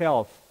perfect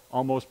health,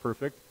 almost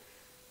perfect.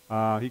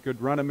 He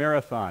could run a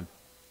marathon.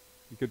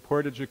 He could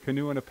portage a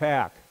canoe in a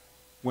pack.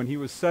 When he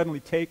was suddenly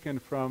taken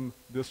from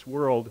this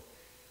world,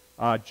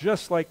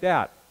 just like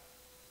that.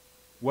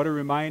 What a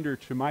reminder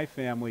to my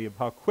family of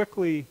how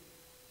quickly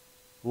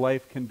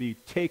life can be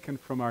taken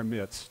from our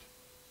midst.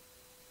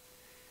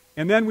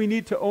 And then we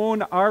need to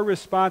own our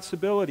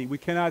responsibility. We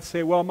cannot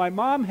say, well, my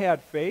mom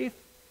had faith,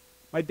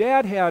 my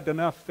dad had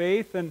enough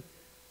faith, and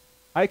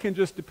I can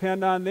just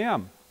depend on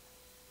them.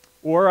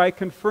 Or I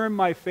confirmed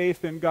my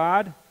faith in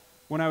God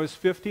when I was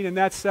 15, and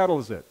that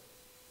settles it.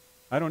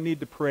 I don't need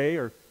to pray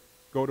or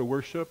go to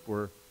worship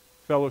or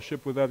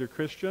fellowship with other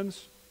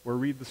Christians or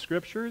read the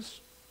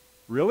scriptures.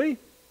 Really?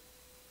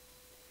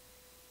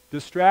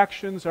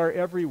 Distractions are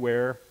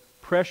everywhere.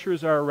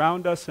 Pressures are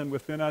around us and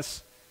within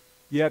us.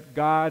 Yet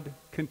God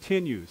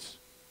continues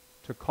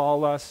to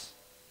call us,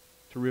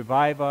 to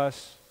revive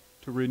us,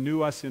 to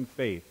renew us in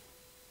faith.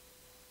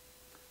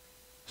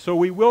 So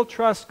we will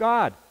trust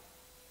God,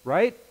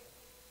 right?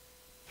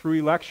 Through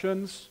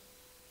elections,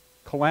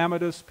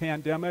 calamitous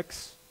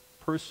pandemics,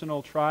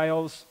 personal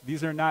trials.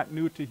 These are not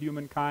new to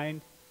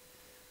humankind.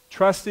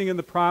 Trusting in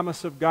the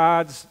promise of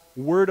God's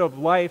word of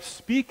life,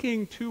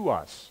 speaking to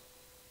us,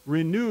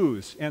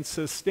 renews and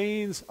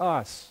sustains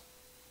us.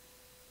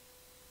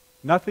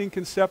 Nothing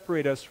can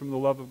separate us from the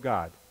love of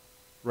God,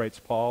 writes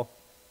Paul.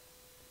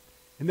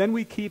 And then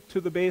we keep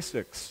to the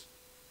basics.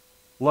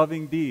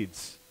 Loving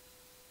deeds,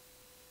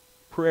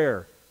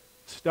 prayer,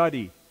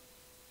 study,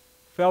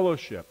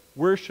 fellowship,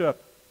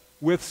 worship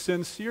with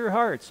sincere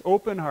hearts,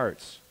 open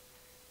hearts,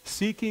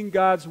 seeking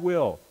God's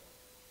will,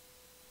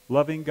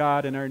 loving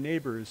God and our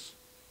neighbors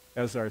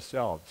as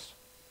ourselves.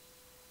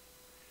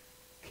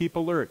 Keep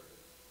alert,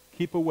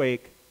 keep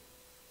awake,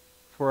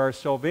 for our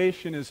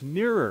salvation is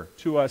nearer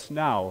to us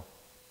now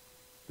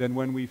than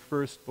when we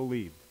first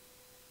believed.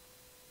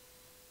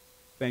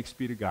 Thanks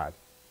be to God.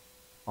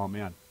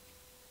 Amen.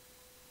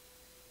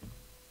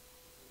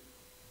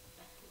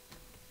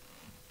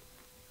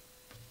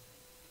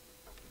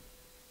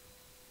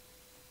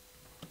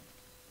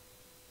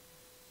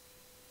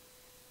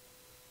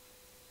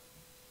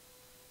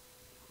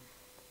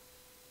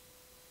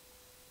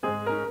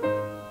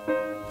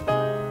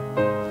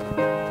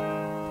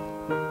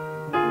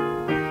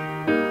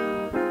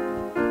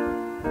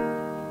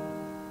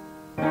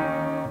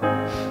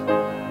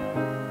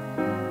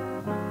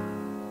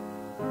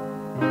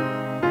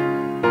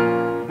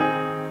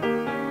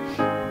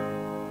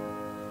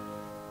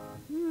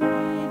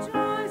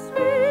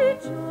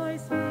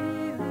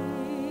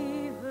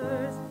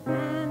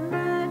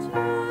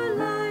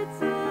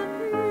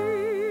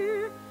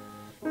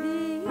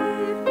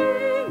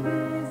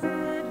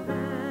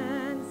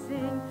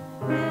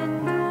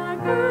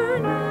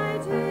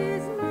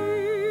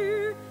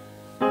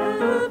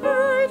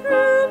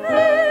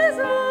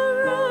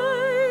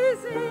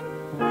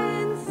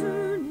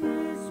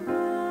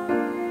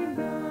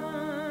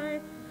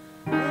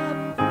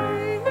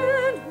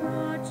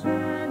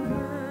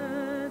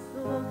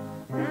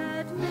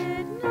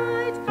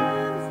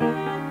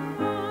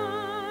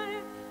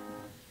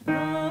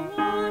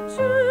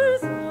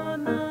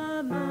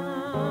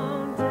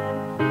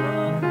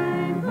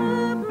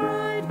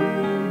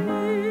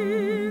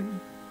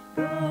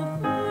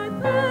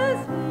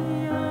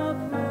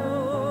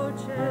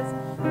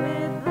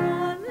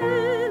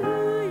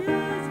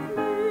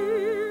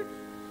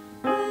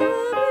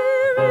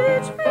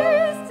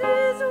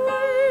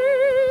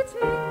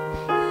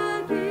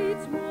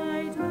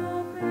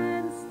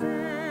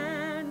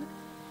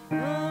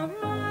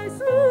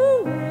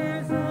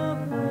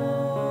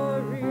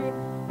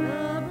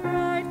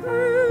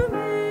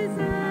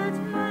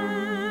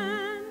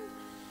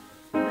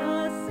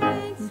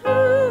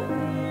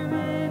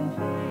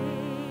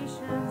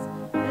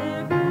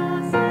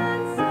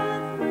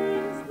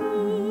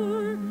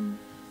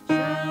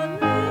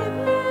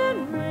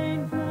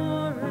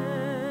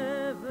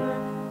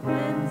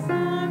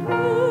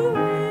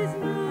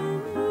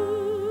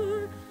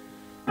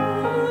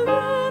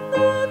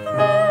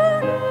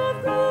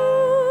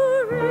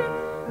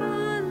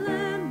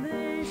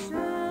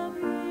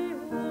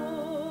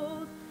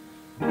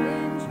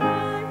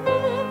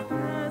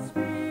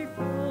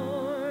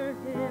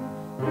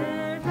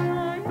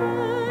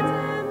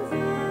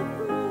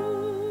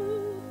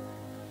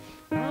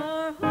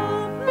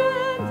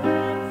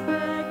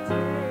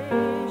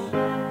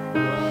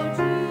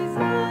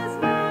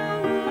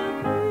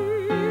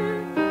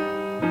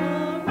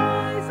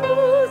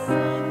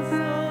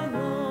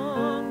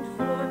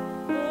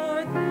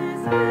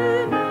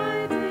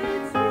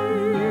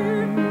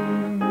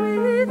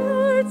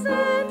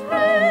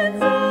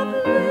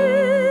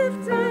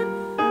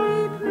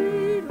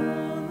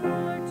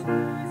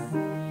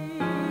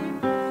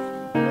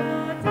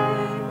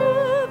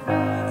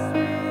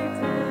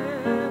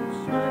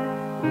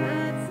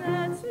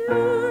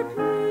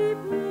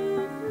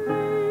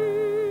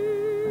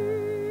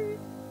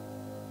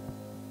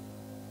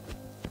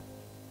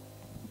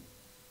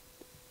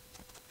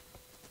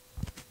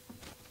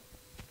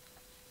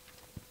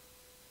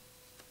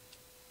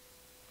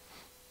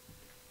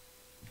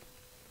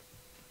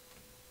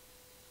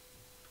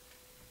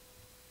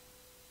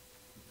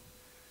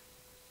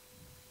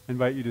 I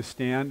invite you to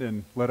stand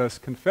and let us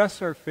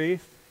confess our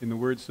faith in the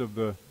words of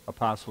the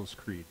Apostles'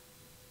 Creed.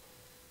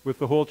 With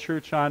the whole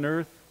church on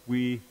earth,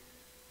 we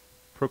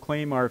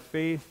proclaim our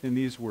faith in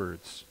these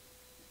words.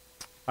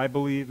 I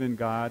believe in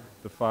God,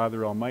 the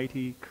Father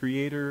Almighty,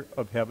 creator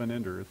of heaven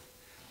and earth.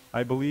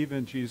 I believe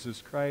in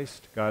Jesus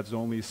Christ, God's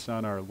only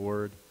Son, our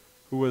Lord,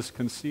 who was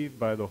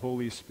conceived by the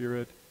Holy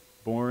Spirit,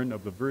 born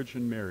of the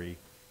Virgin Mary,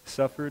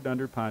 suffered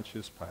under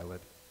Pontius Pilate,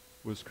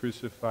 was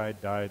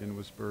crucified, died, and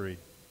was buried.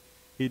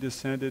 He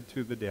descended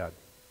to the dead.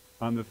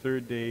 On the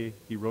third day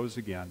he rose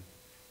again.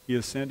 He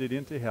ascended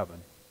into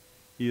heaven.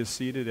 He is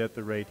seated at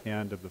the right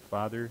hand of the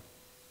Father,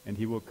 and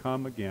he will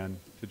come again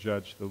to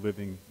judge the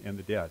living and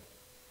the dead.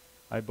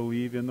 I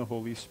believe in the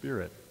Holy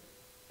Spirit,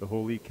 the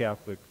Holy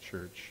Catholic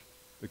Church,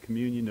 the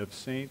communion of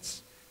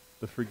saints,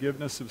 the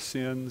forgiveness of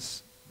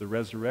sins, the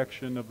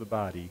resurrection of the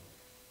body,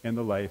 and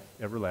the life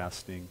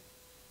everlasting.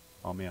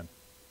 Amen.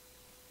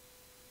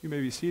 You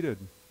may be seated.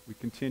 We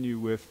continue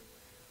with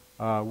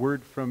a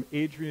word from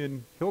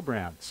Adrian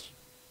Hilbrands.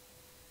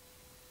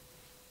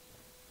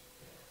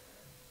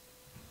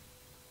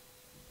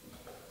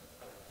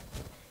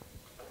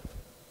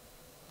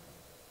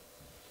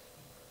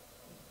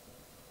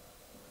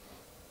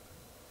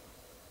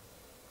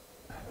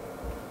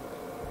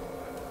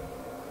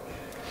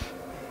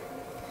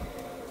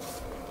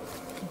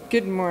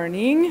 Good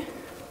morning.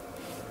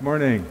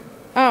 Morning.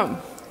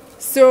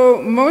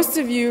 So most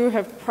of you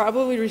have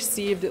probably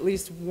received at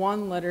least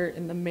one letter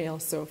in the mail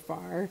so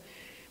far.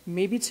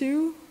 Maybe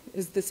two?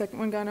 Is the second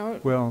one gone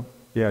out? Well,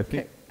 yeah, I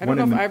think. Okay. I don't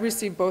know if I've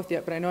received both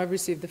yet, but I know I've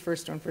received the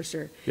first one for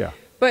sure. Yeah.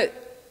 But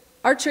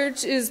our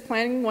church is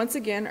planning once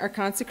again our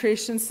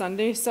Consecration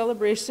Sunday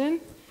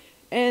celebration.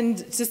 And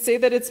to say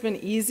that it's been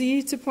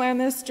easy to plan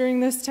this during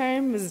this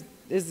time is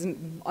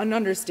an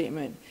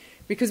understatement.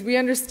 Because we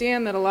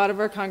understand that a lot of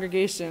our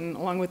congregation,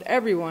 along with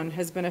everyone,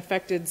 has been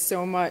affected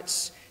so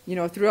much,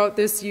 throughout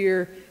this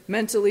year,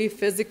 mentally,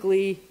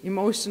 physically,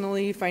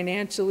 emotionally,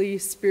 financially,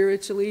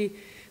 spiritually.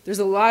 There's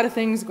a lot of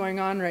things going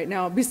on right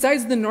now,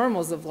 besides the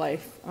normals of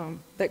life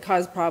that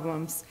cause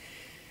problems.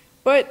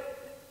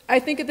 But I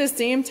think at the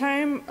same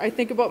time, I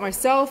think about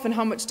myself and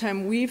how much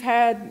time we've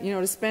had,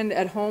 to spend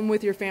at home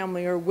with your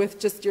family or with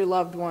just your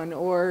loved one,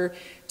 or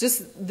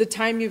just the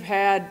time you've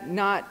had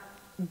not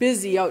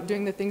busy out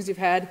doing the things you've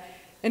had.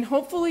 And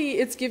hopefully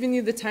it's given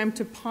you the time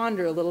to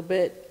ponder a little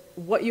bit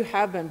what you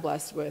have been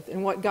blessed with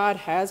and what God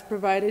has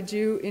provided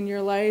you in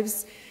your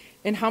lives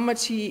and how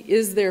much He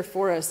is there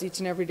for us each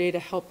and every day to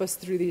help us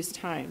through these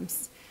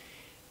times.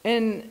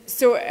 And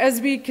so as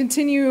we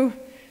continue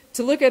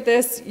to look at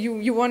this,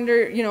 you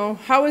wonder,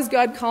 how is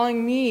God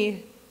calling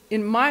me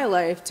in my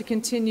life to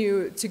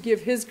continue to give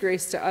His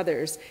grace to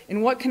others?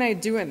 And what can I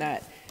do in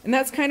that? And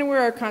that's kind of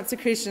where our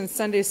Consecration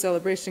Sunday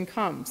celebration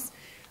comes.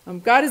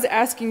 God is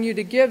asking you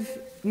to give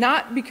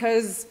not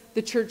because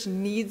the church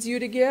needs you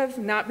to give,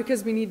 not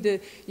because we need to,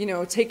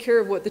 take care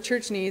of what the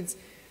church needs,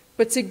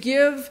 but to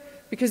give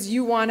because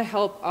you want to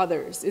help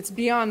others. It's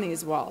beyond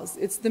these walls.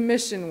 It's the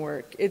mission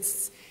work.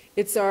 It's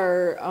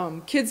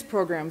our kids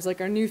programs, like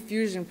our new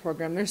Fusion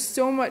program. There's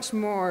so much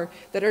more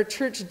that our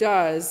church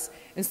does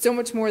and so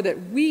much more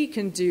that we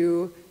can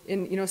do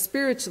in,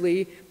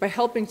 spiritually by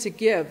helping to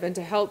give and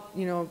to help,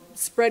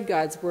 spread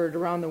God's word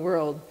around the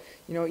world.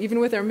 Even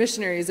with our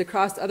missionaries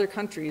across other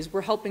countries,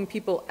 we're helping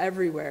people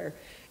everywhere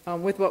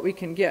with what we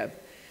can give.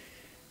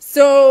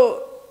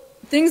 So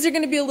things are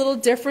going to be a little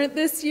different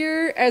this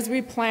year as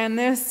we plan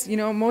this.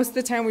 Most of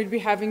the time we'd be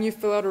having you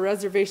fill out a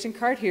reservation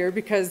card here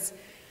because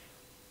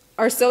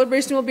our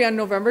celebration will be on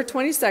November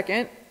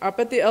 22nd up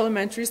at the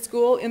elementary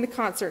school in the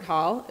concert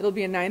hall. It'll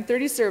be a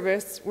 9:30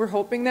 service. We're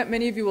hoping that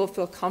many of you will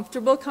feel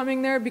comfortable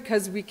coming there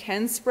because we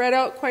can spread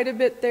out quite a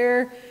bit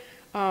there.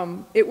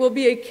 It will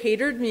be a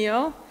catered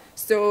meal.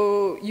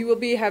 So you will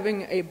be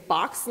having a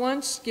box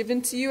lunch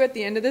given to you at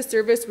the end of the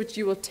service, which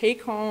you will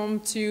take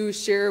home to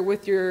share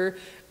with your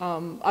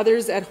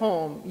others at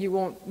home.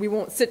 We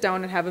won't sit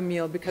down and have a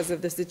meal because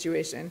of the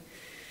situation.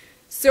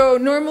 So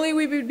normally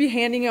we would be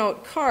handing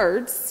out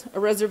cards, a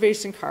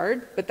reservation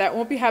card, but that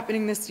won't be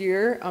happening this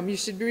year. You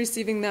should be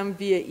receiving them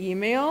via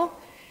email.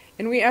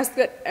 And we ask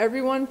that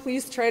everyone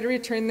please try to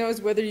return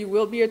those whether you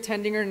will be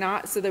attending or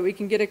not so that we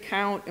can get a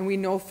count and we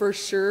know for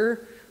sure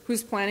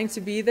who's planning to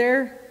be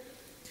there.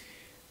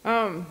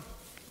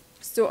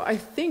 So I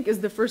think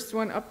is the first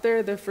one up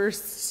there, the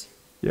first...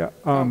 Yeah,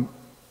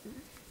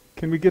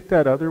 can we get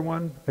that other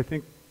one? I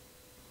think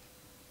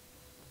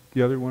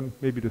the other one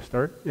maybe to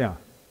start? Yeah.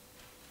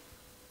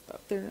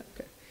 Up there,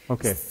 okay.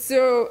 Okay.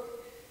 So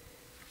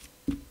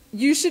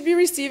you should be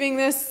receiving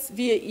this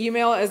via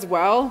email as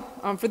well.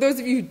 For those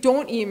of you who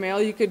don't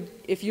email, you could,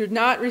 if you're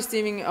not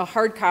receiving a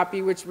hard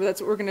copy, which that's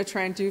what we're going to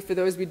try and do for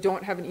those we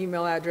don't have an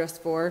email address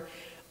for.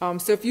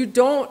 So if you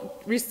don't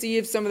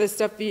receive some of this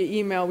stuff via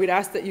email, we'd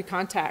ask that you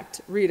contact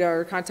Rita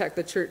or contact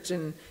the church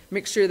and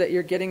make sure that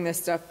you're getting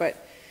this stuff. But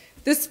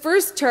this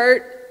first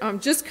chart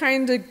just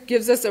kind of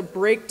gives us a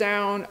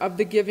breakdown of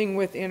the giving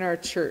within our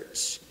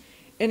church.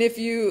 And if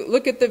you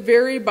look at the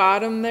very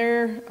bottom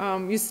there,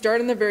 you start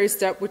in the very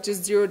step, which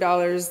is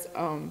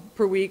 $0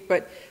 per week.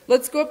 But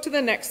let's go up to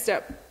the next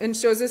step, and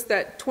shows us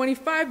that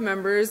 25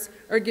 members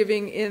are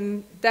giving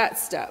in that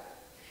step.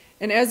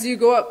 And as you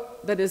go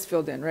up, that is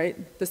filled in, right?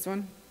 This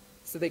one?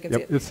 So they can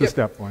see it. It's the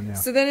step one, yeah.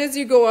 So then as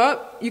you go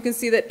up, you can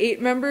see that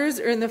 8 members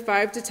are in the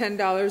 $5 to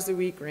 $10 a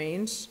week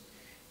range.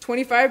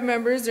 25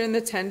 members are in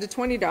the $10 to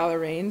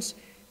 $20 range.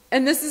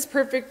 And this is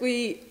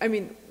perfectly, I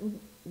mean,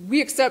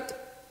 we accept,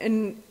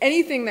 and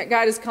anything that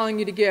God is calling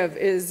you to give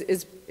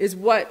is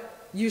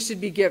what you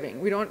should be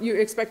giving. We don't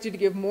expect you to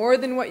give more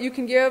than what you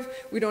can give.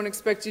 We don't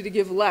expect you to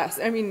give less.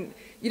 I mean,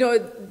 you know,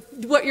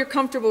 what you're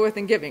comfortable with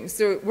in giving.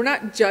 So we're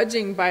not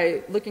judging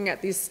by looking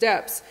at these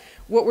steps.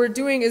 What we're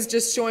doing is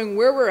just showing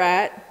where we're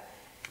at.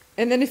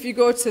 And then if you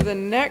go to the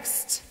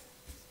next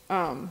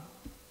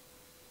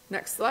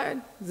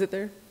slide, is it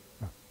there?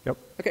 Yep.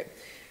 Okay.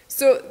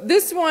 So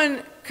this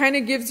one kind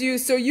of gives you,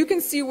 so you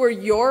can see where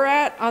you're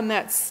at on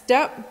that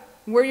step,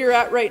 where you're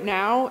at right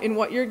now in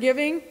what you're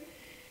giving.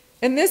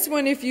 And this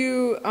one, if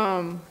you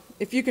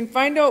can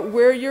find out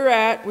where you're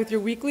at with your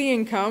weekly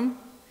income,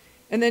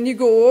 and then you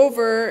go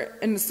over,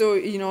 and so,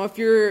 you know, if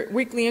your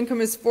weekly income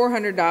is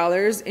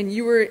 $400 and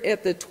you were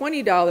at the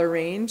 $20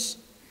 range,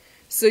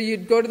 so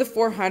you'd go to the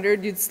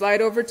 400, you'd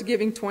slide over to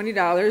giving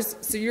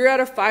 $20, so you're at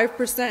a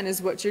 5%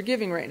 is what you're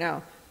giving right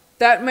now.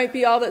 That might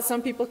be all that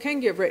some people can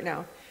give right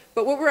now.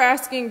 But what we're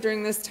asking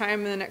during this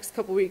time in the next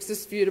couple weeks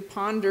is for you to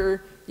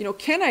ponder, you know,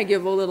 can I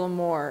give a little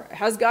more?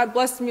 Has God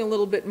blessed me a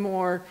little bit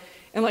more?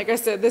 And like I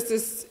said, this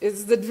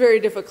is a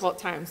very difficult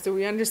time, so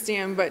we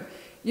understand, but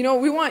you know,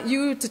 we want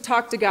you to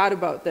talk to God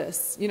about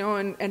this, you know,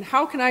 and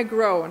how can I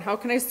grow, and how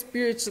can I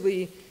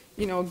spiritually,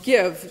 you know,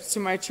 give to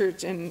my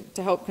church and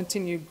to help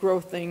continue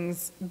grow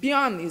things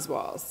beyond these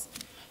walls.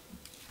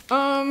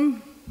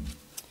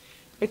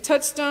 I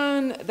touched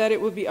on that it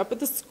will be up at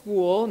the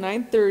school,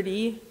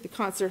 9:30, the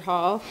concert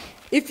hall.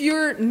 If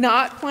you're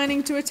not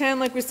planning to attend,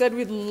 like we said,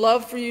 we'd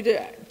love for you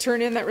to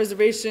turn in that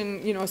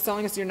reservation, you know,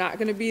 telling us you're not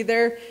going to be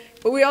there.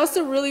 But we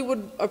also really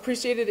would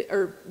appreciate it,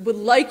 or would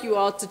like you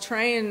all to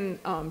try and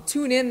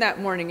tune in that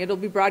morning. It'll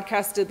be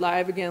broadcasted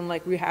live again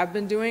like we have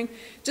been doing,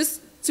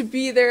 just to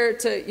be there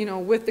to, you know,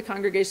 with the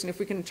congregation, if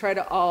we can try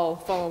to all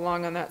follow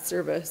along on that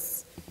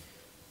service.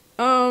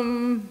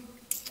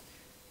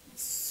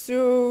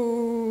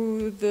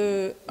 So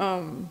the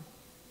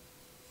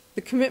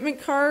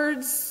commitment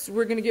cards,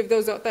 we're going to give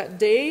those out that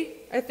day,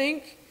 I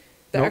think.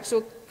 The Nope.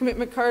 actual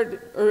commitment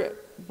card, or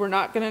we're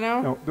not going to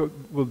now?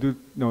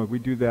 No, we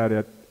do that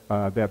at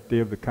that day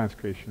of the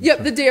consecration. Yep,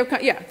 so. the day of,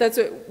 yeah, that's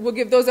what, we'll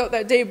give those out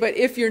that day, but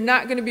if you're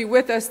not going to be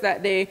with us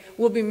that day,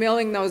 we'll be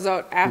mailing those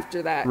out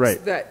after that.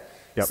 Right.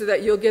 So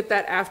that you'll get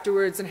that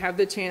afterwards and have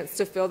the chance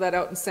to fill that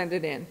out and send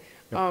it in.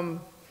 Yep.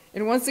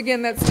 And once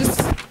again, that's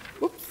just,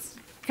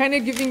 kind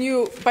of giving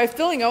you, by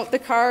filling out the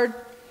card,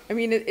 I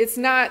mean, it's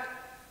not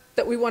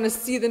that we want to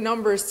see the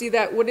numbers, see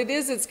that. What it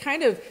is, it's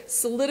kind of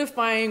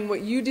solidifying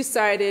what you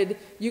decided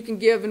you can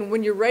give, and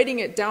when you're writing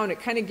it down, it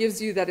kind of gives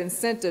you that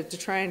incentive to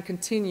try and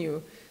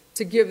continue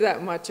to give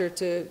that much, or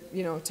to,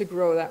 you know, to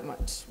grow that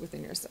much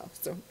within yourself.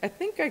 So I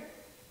think I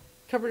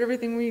covered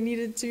everything we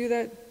needed to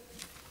that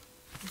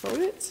about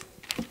it.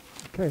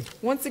 Okay.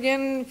 Once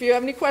again, if you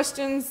have any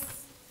questions,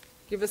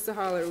 give us a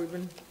holler. We've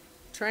been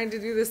trying to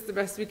do this the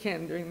best we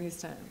can during these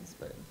times.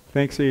 But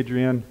Thanks,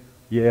 Adrienne.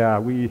 Yeah,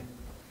 you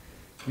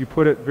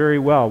put it very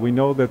well. We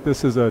know that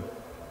this is a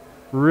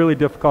really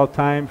difficult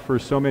time for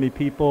so many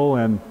people,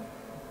 and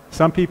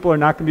some people are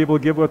not going to be able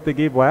to give what they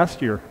gave last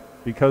year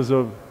because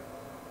of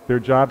their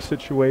job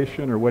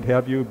situation or what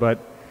have you, but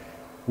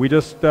we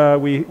just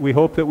we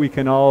hope that we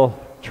can all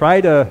try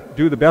to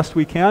do the best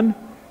we can,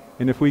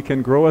 and if we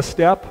can grow a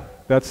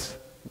step, that's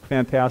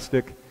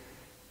fantastic,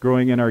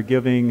 growing in our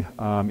giving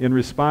in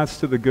response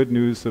to the good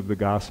news of the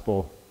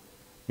gospel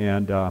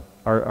and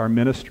our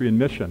ministry and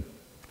mission.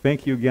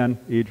 Thank you again,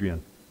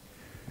 Adrienne.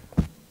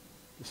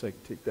 Just I can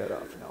take that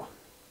off now.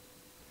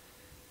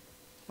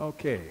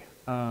 Okay.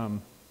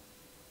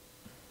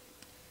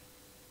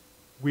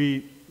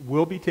 We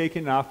will be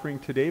taking an offering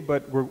today,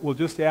 but we'll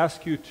just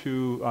ask you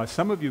to,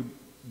 some of you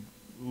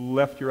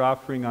left your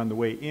offering on the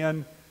way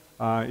in.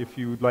 If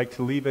you would like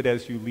to leave it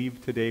as you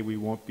leave today, we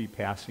won't be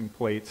passing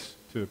plates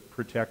to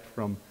protect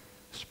from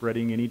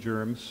spreading any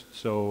germs.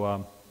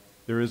 So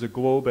there is a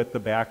globe at the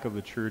back of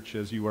the church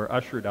as you are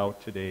ushered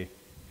out today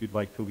if you'd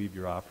like to leave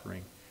your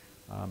offering.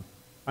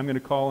 I'm going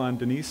to call on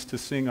Denise to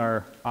sing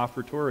our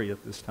offertory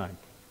at this time.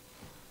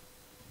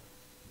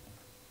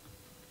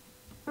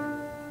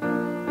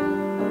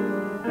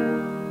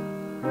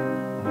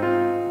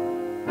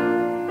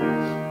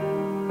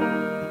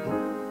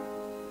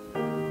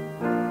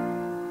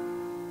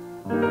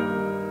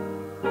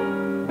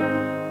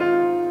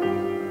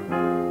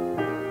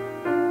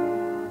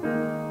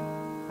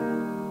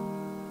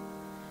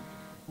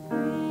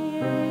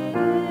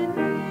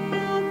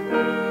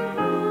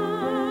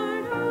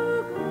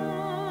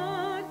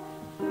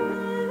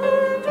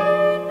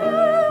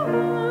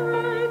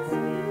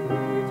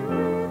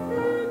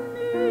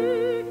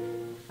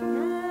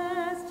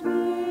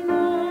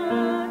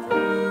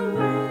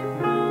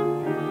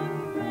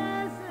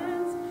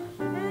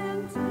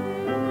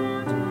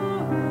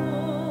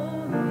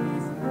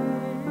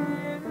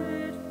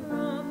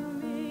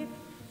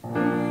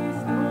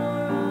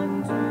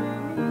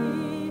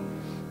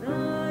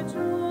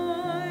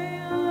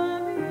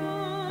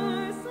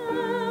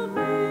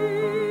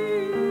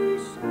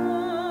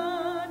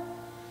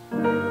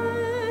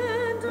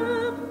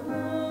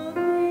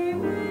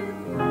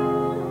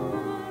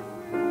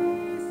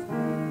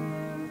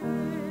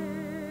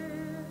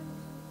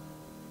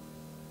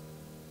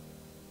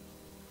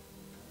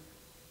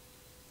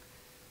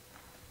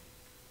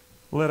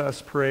 Let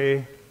us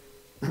pray.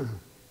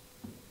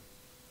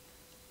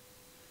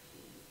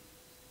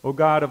 O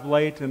God of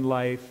light and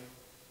life,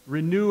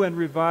 renew and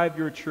revive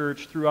your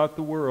church throughout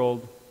the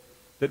world,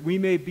 that we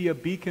may be a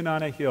beacon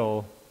on a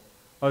hill,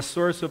 a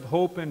source of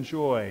hope and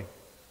joy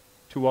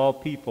to all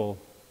people.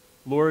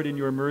 Lord, in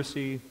your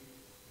mercy,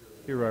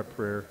 hear our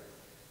prayer.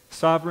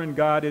 Sovereign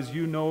God, as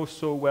you know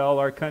so well,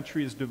 our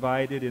country is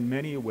divided in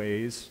many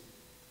ways.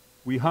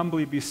 We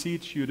humbly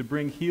beseech you to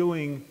bring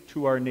healing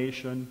to our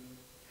nation.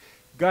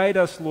 Guide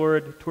us,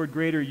 Lord, toward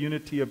greater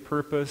unity of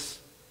purpose.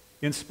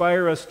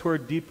 Inspire us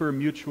toward deeper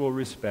mutual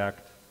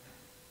respect.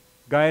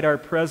 Guide our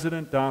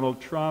President,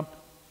 Donald Trump,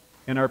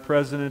 and our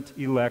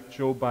President-elect,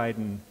 Joe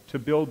Biden, to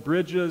build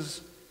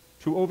bridges,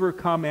 to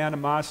overcome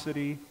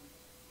animosity,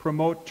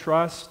 promote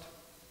trust,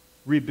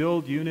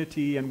 rebuild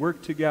unity, and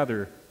work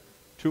together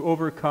to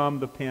overcome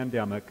the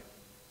pandemic.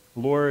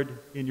 Lord,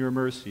 in your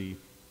mercy.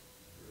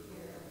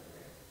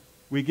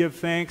 We give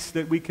thanks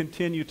that we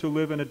continue to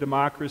live in a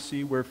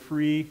democracy where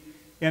free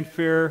and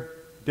fair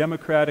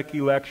democratic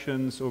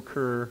elections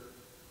occur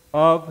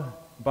of,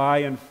 by,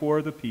 and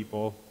for the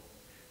people.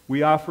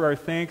 We offer our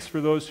thanks for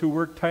those who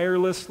work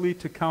tirelessly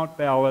to count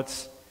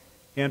ballots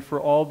and for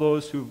all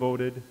those who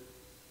voted.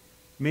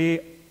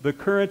 May the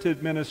current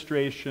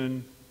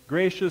administration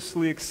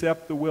graciously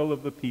accept the will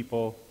of the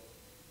people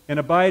and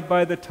abide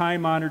by the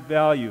time-honored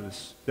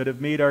values that have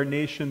made our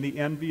nation the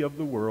envy of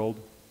the world.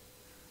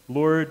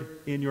 Lord,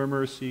 in your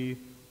mercy,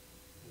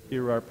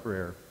 hear our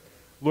prayer.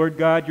 Lord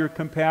God, your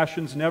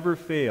compassions never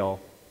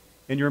fail,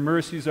 and your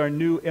mercies are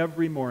new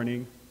every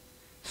morning.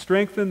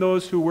 Strengthen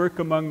those who work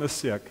among the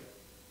sick.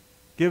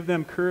 Give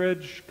them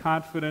courage,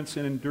 confidence,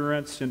 and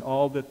endurance in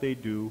all that they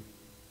do.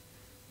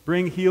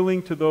 Bring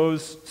healing to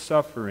those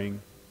suffering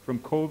from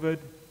COVID,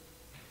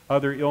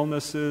 other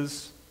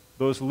illnesses,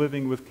 those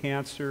living with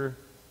cancer.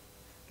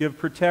 Give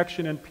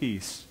protection and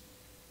peace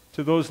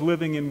to those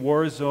living in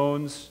war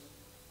zones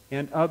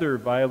and other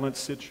violent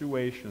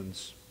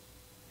situations.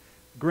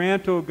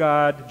 Grant, O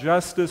God,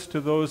 justice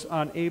to those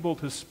unable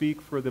to speak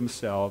for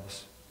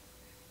themselves.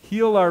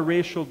 Heal our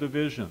racial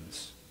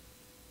divisions.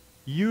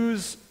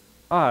 Use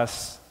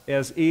us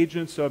as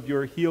agents of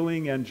your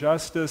healing and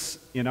justice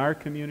in our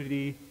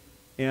community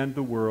and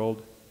the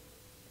world.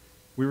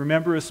 We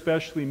remember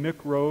especially Mick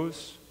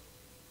Rose,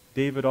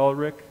 David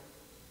Ulrich,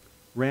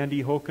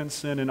 Randy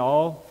Hokinson, and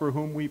all for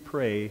whom we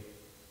pray,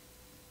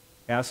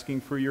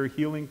 asking for your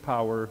healing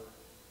power.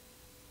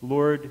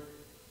 Lord,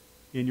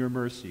 in your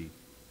mercy,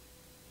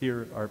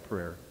 hear our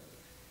prayer.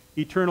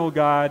 Eternal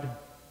God,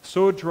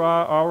 so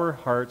draw our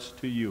hearts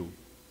to you,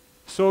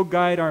 so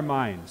guide our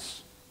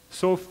minds,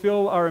 so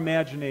fill our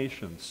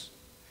imaginations,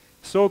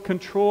 so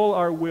control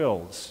our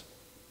wills,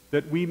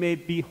 that we may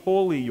be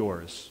wholly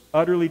yours,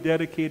 utterly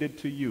dedicated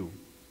to you.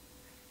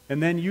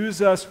 And then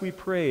use us, we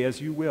pray,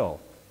 as you will,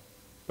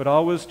 but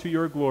always to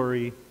your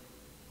glory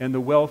and the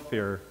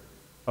welfare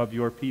of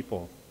your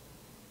people.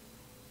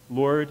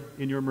 Lord,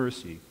 in your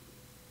mercy,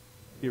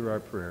 hear our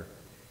prayer.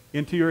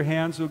 Into your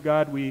hands, O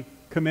God, we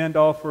commend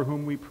all for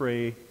whom we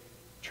pray,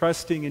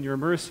 trusting in your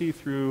mercy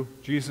through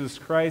Jesus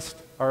Christ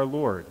our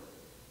Lord,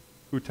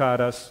 who taught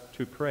us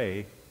to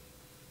pray,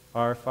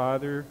 Our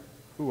Father,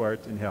 who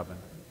art in heaven,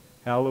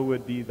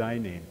 hallowed be thy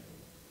name.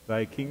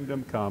 Thy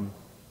kingdom come,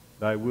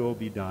 thy will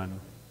be done,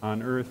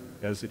 on earth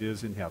as it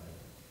is in heaven.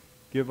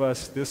 Give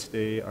us this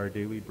day our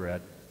daily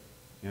bread,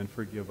 and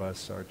forgive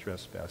us our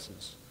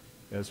trespasses,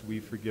 as we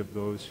forgive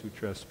those who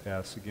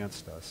trespass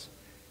against us.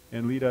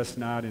 And lead us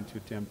not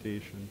into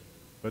temptation,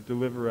 but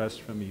deliver us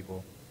from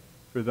evil.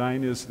 For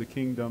thine is the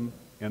kingdom,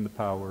 and the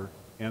power,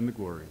 and the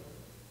glory,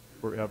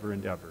 forever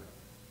and ever.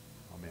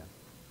 Amen.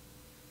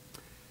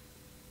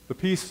 The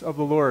peace of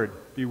the Lord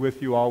be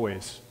with you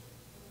always.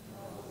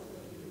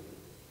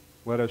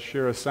 Let us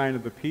share a sign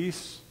of the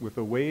peace with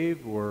a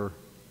wave or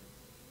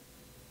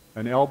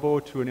an elbow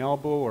to an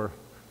elbow, or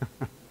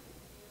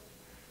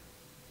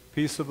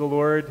peace of the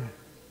Lord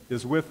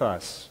is with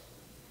us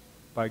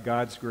by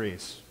God's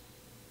grace.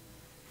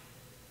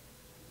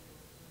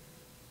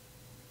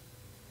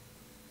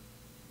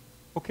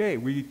 Okay,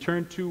 we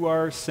turn to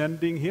our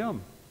sending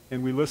hymn,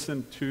 and we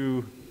listen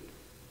to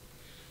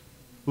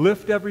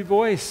Lift Every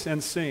Voice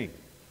and Sing.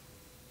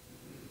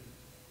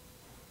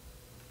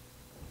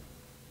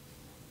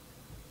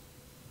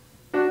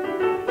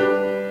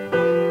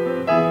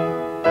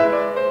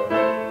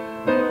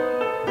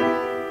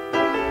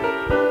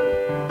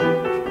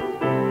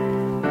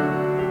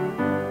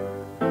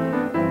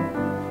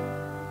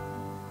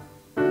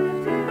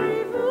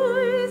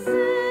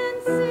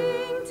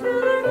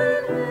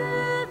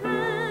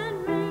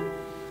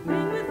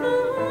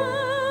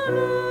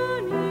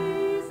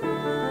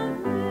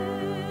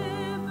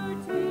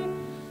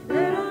 Let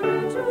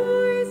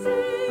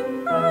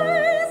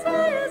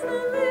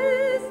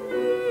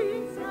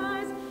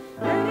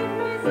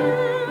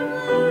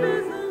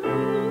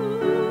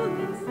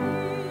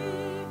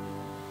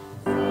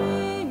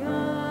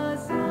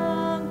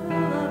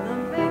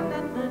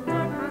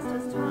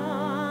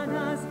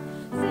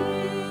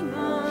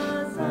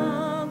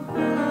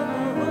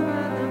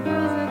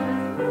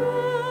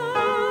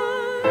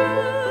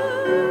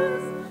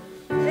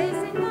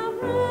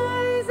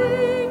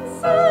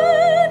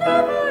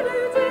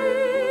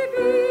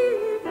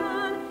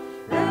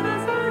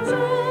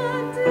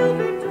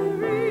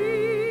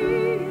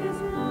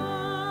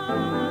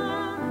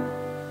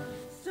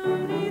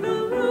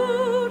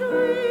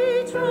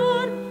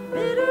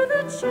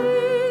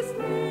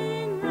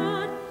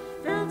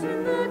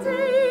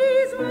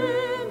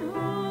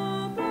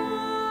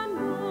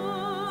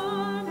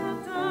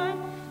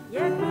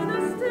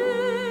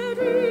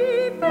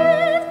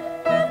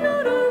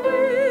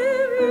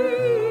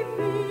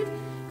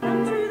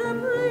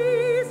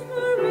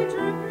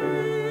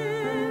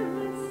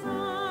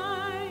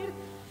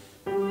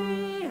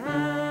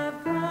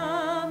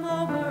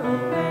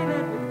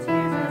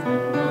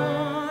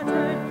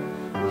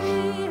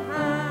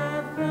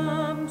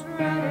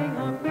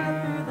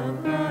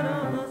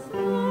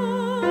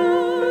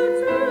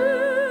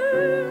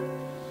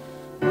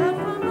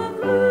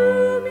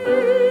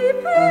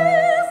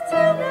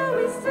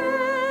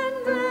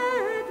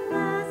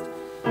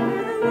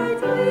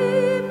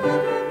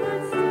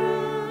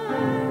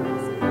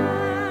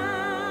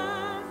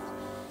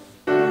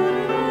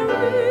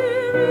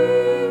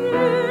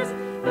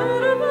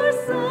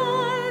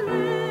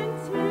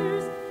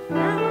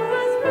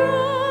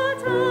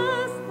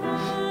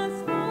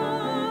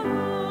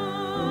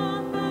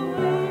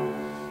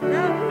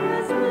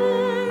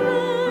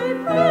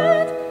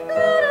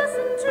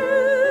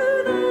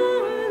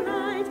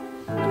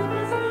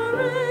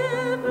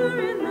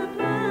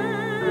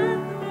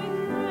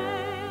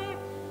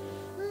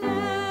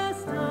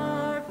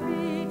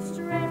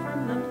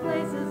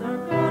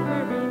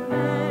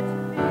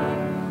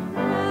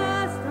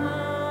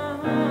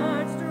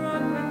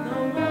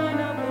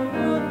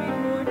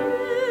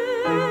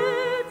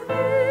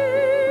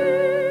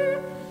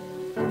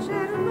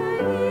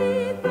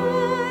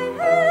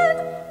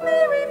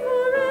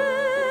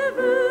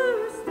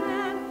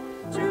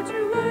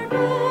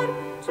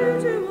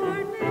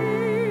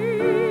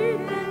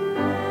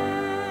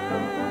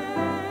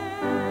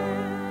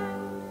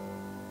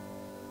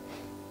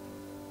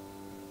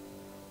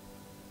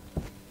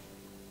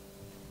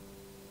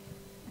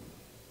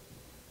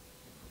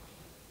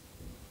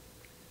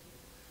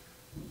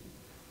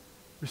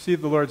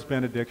Receive the Lord's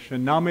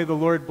benediction. Now may the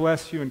Lord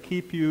bless you and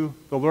keep you.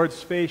 The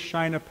Lord's face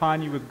shine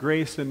upon you with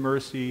grace and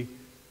mercy.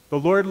 The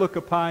Lord look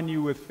upon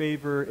you with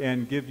favor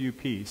and give you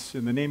peace.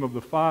 In the name of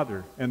the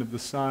Father, and of the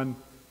Son,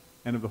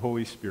 and of the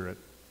Holy Spirit.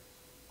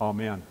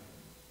 Amen.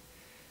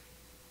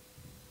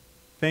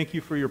 Thank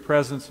you for your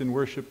presence in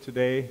worship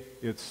today.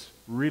 It's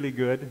really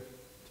good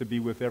to be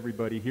with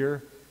everybody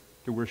here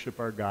to worship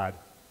our God.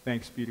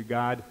 Thanks be to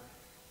God.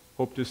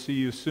 Hope to see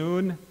you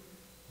soon.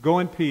 Go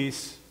in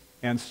peace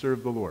and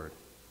serve the Lord.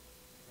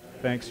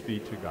 Thanks be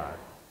to God.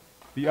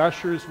 The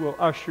ushers will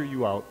usher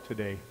you out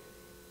today.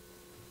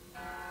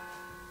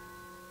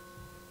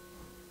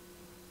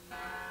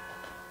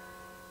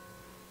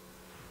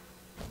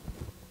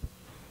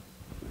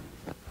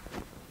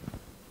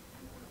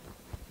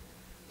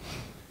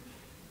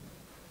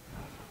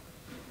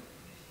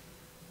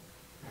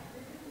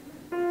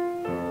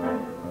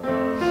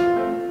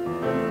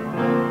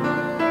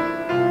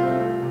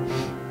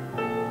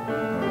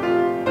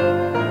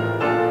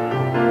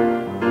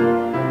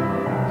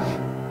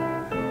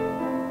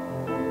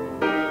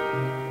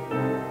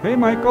 Hey,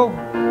 Michael.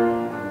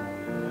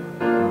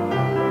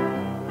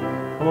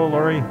 Hello,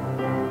 Lori.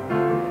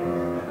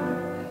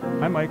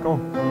 Hi, Michael.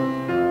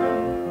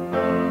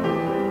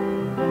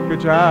 Good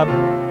job.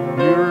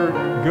 You're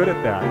good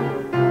at that.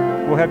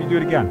 We'll have you do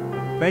it again.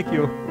 Thank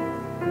you.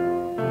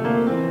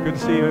 Good to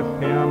see you,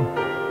 Pam.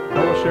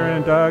 Hello, Sharon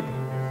and Doug.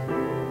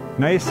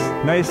 Nice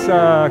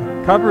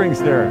coverings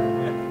there.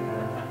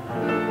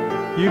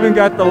 You even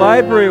got the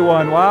library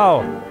one.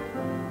 Wow.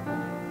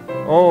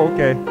 Oh,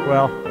 okay.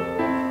 Well.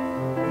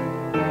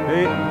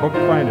 Hey, hope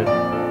you find it.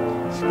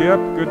 Skip,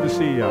 good to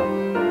see you.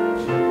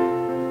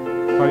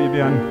 How you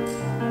been?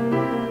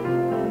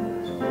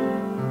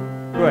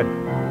 Good.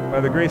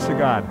 By the grace of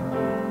God.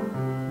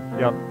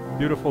 Yep,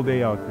 beautiful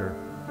day out there.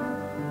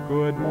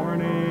 Good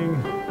morning.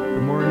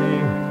 Good morning.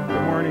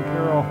 Good morning,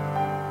 Carol.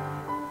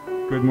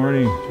 Good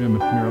morning, Jim and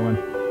Marilyn.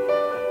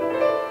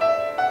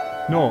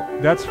 No,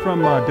 that's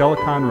from Della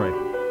Conroy.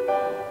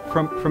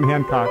 From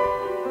Hancock.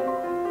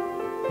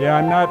 Yeah,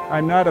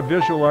 I'm not a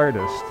visual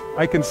artist.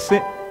 I can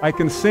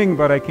sing,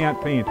 but I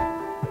can't paint.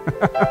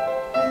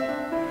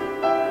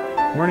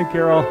 Morning,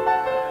 Carol.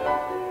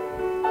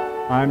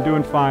 I'm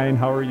doing fine.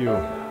 How are you?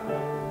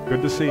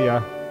 Good to see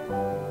ya.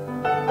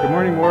 Good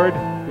morning, Ward.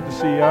 Good to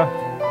see ya.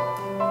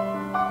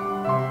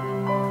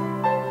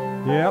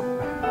 Yep.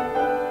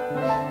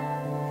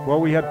 Well,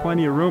 we had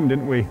plenty of room,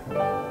 didn't we?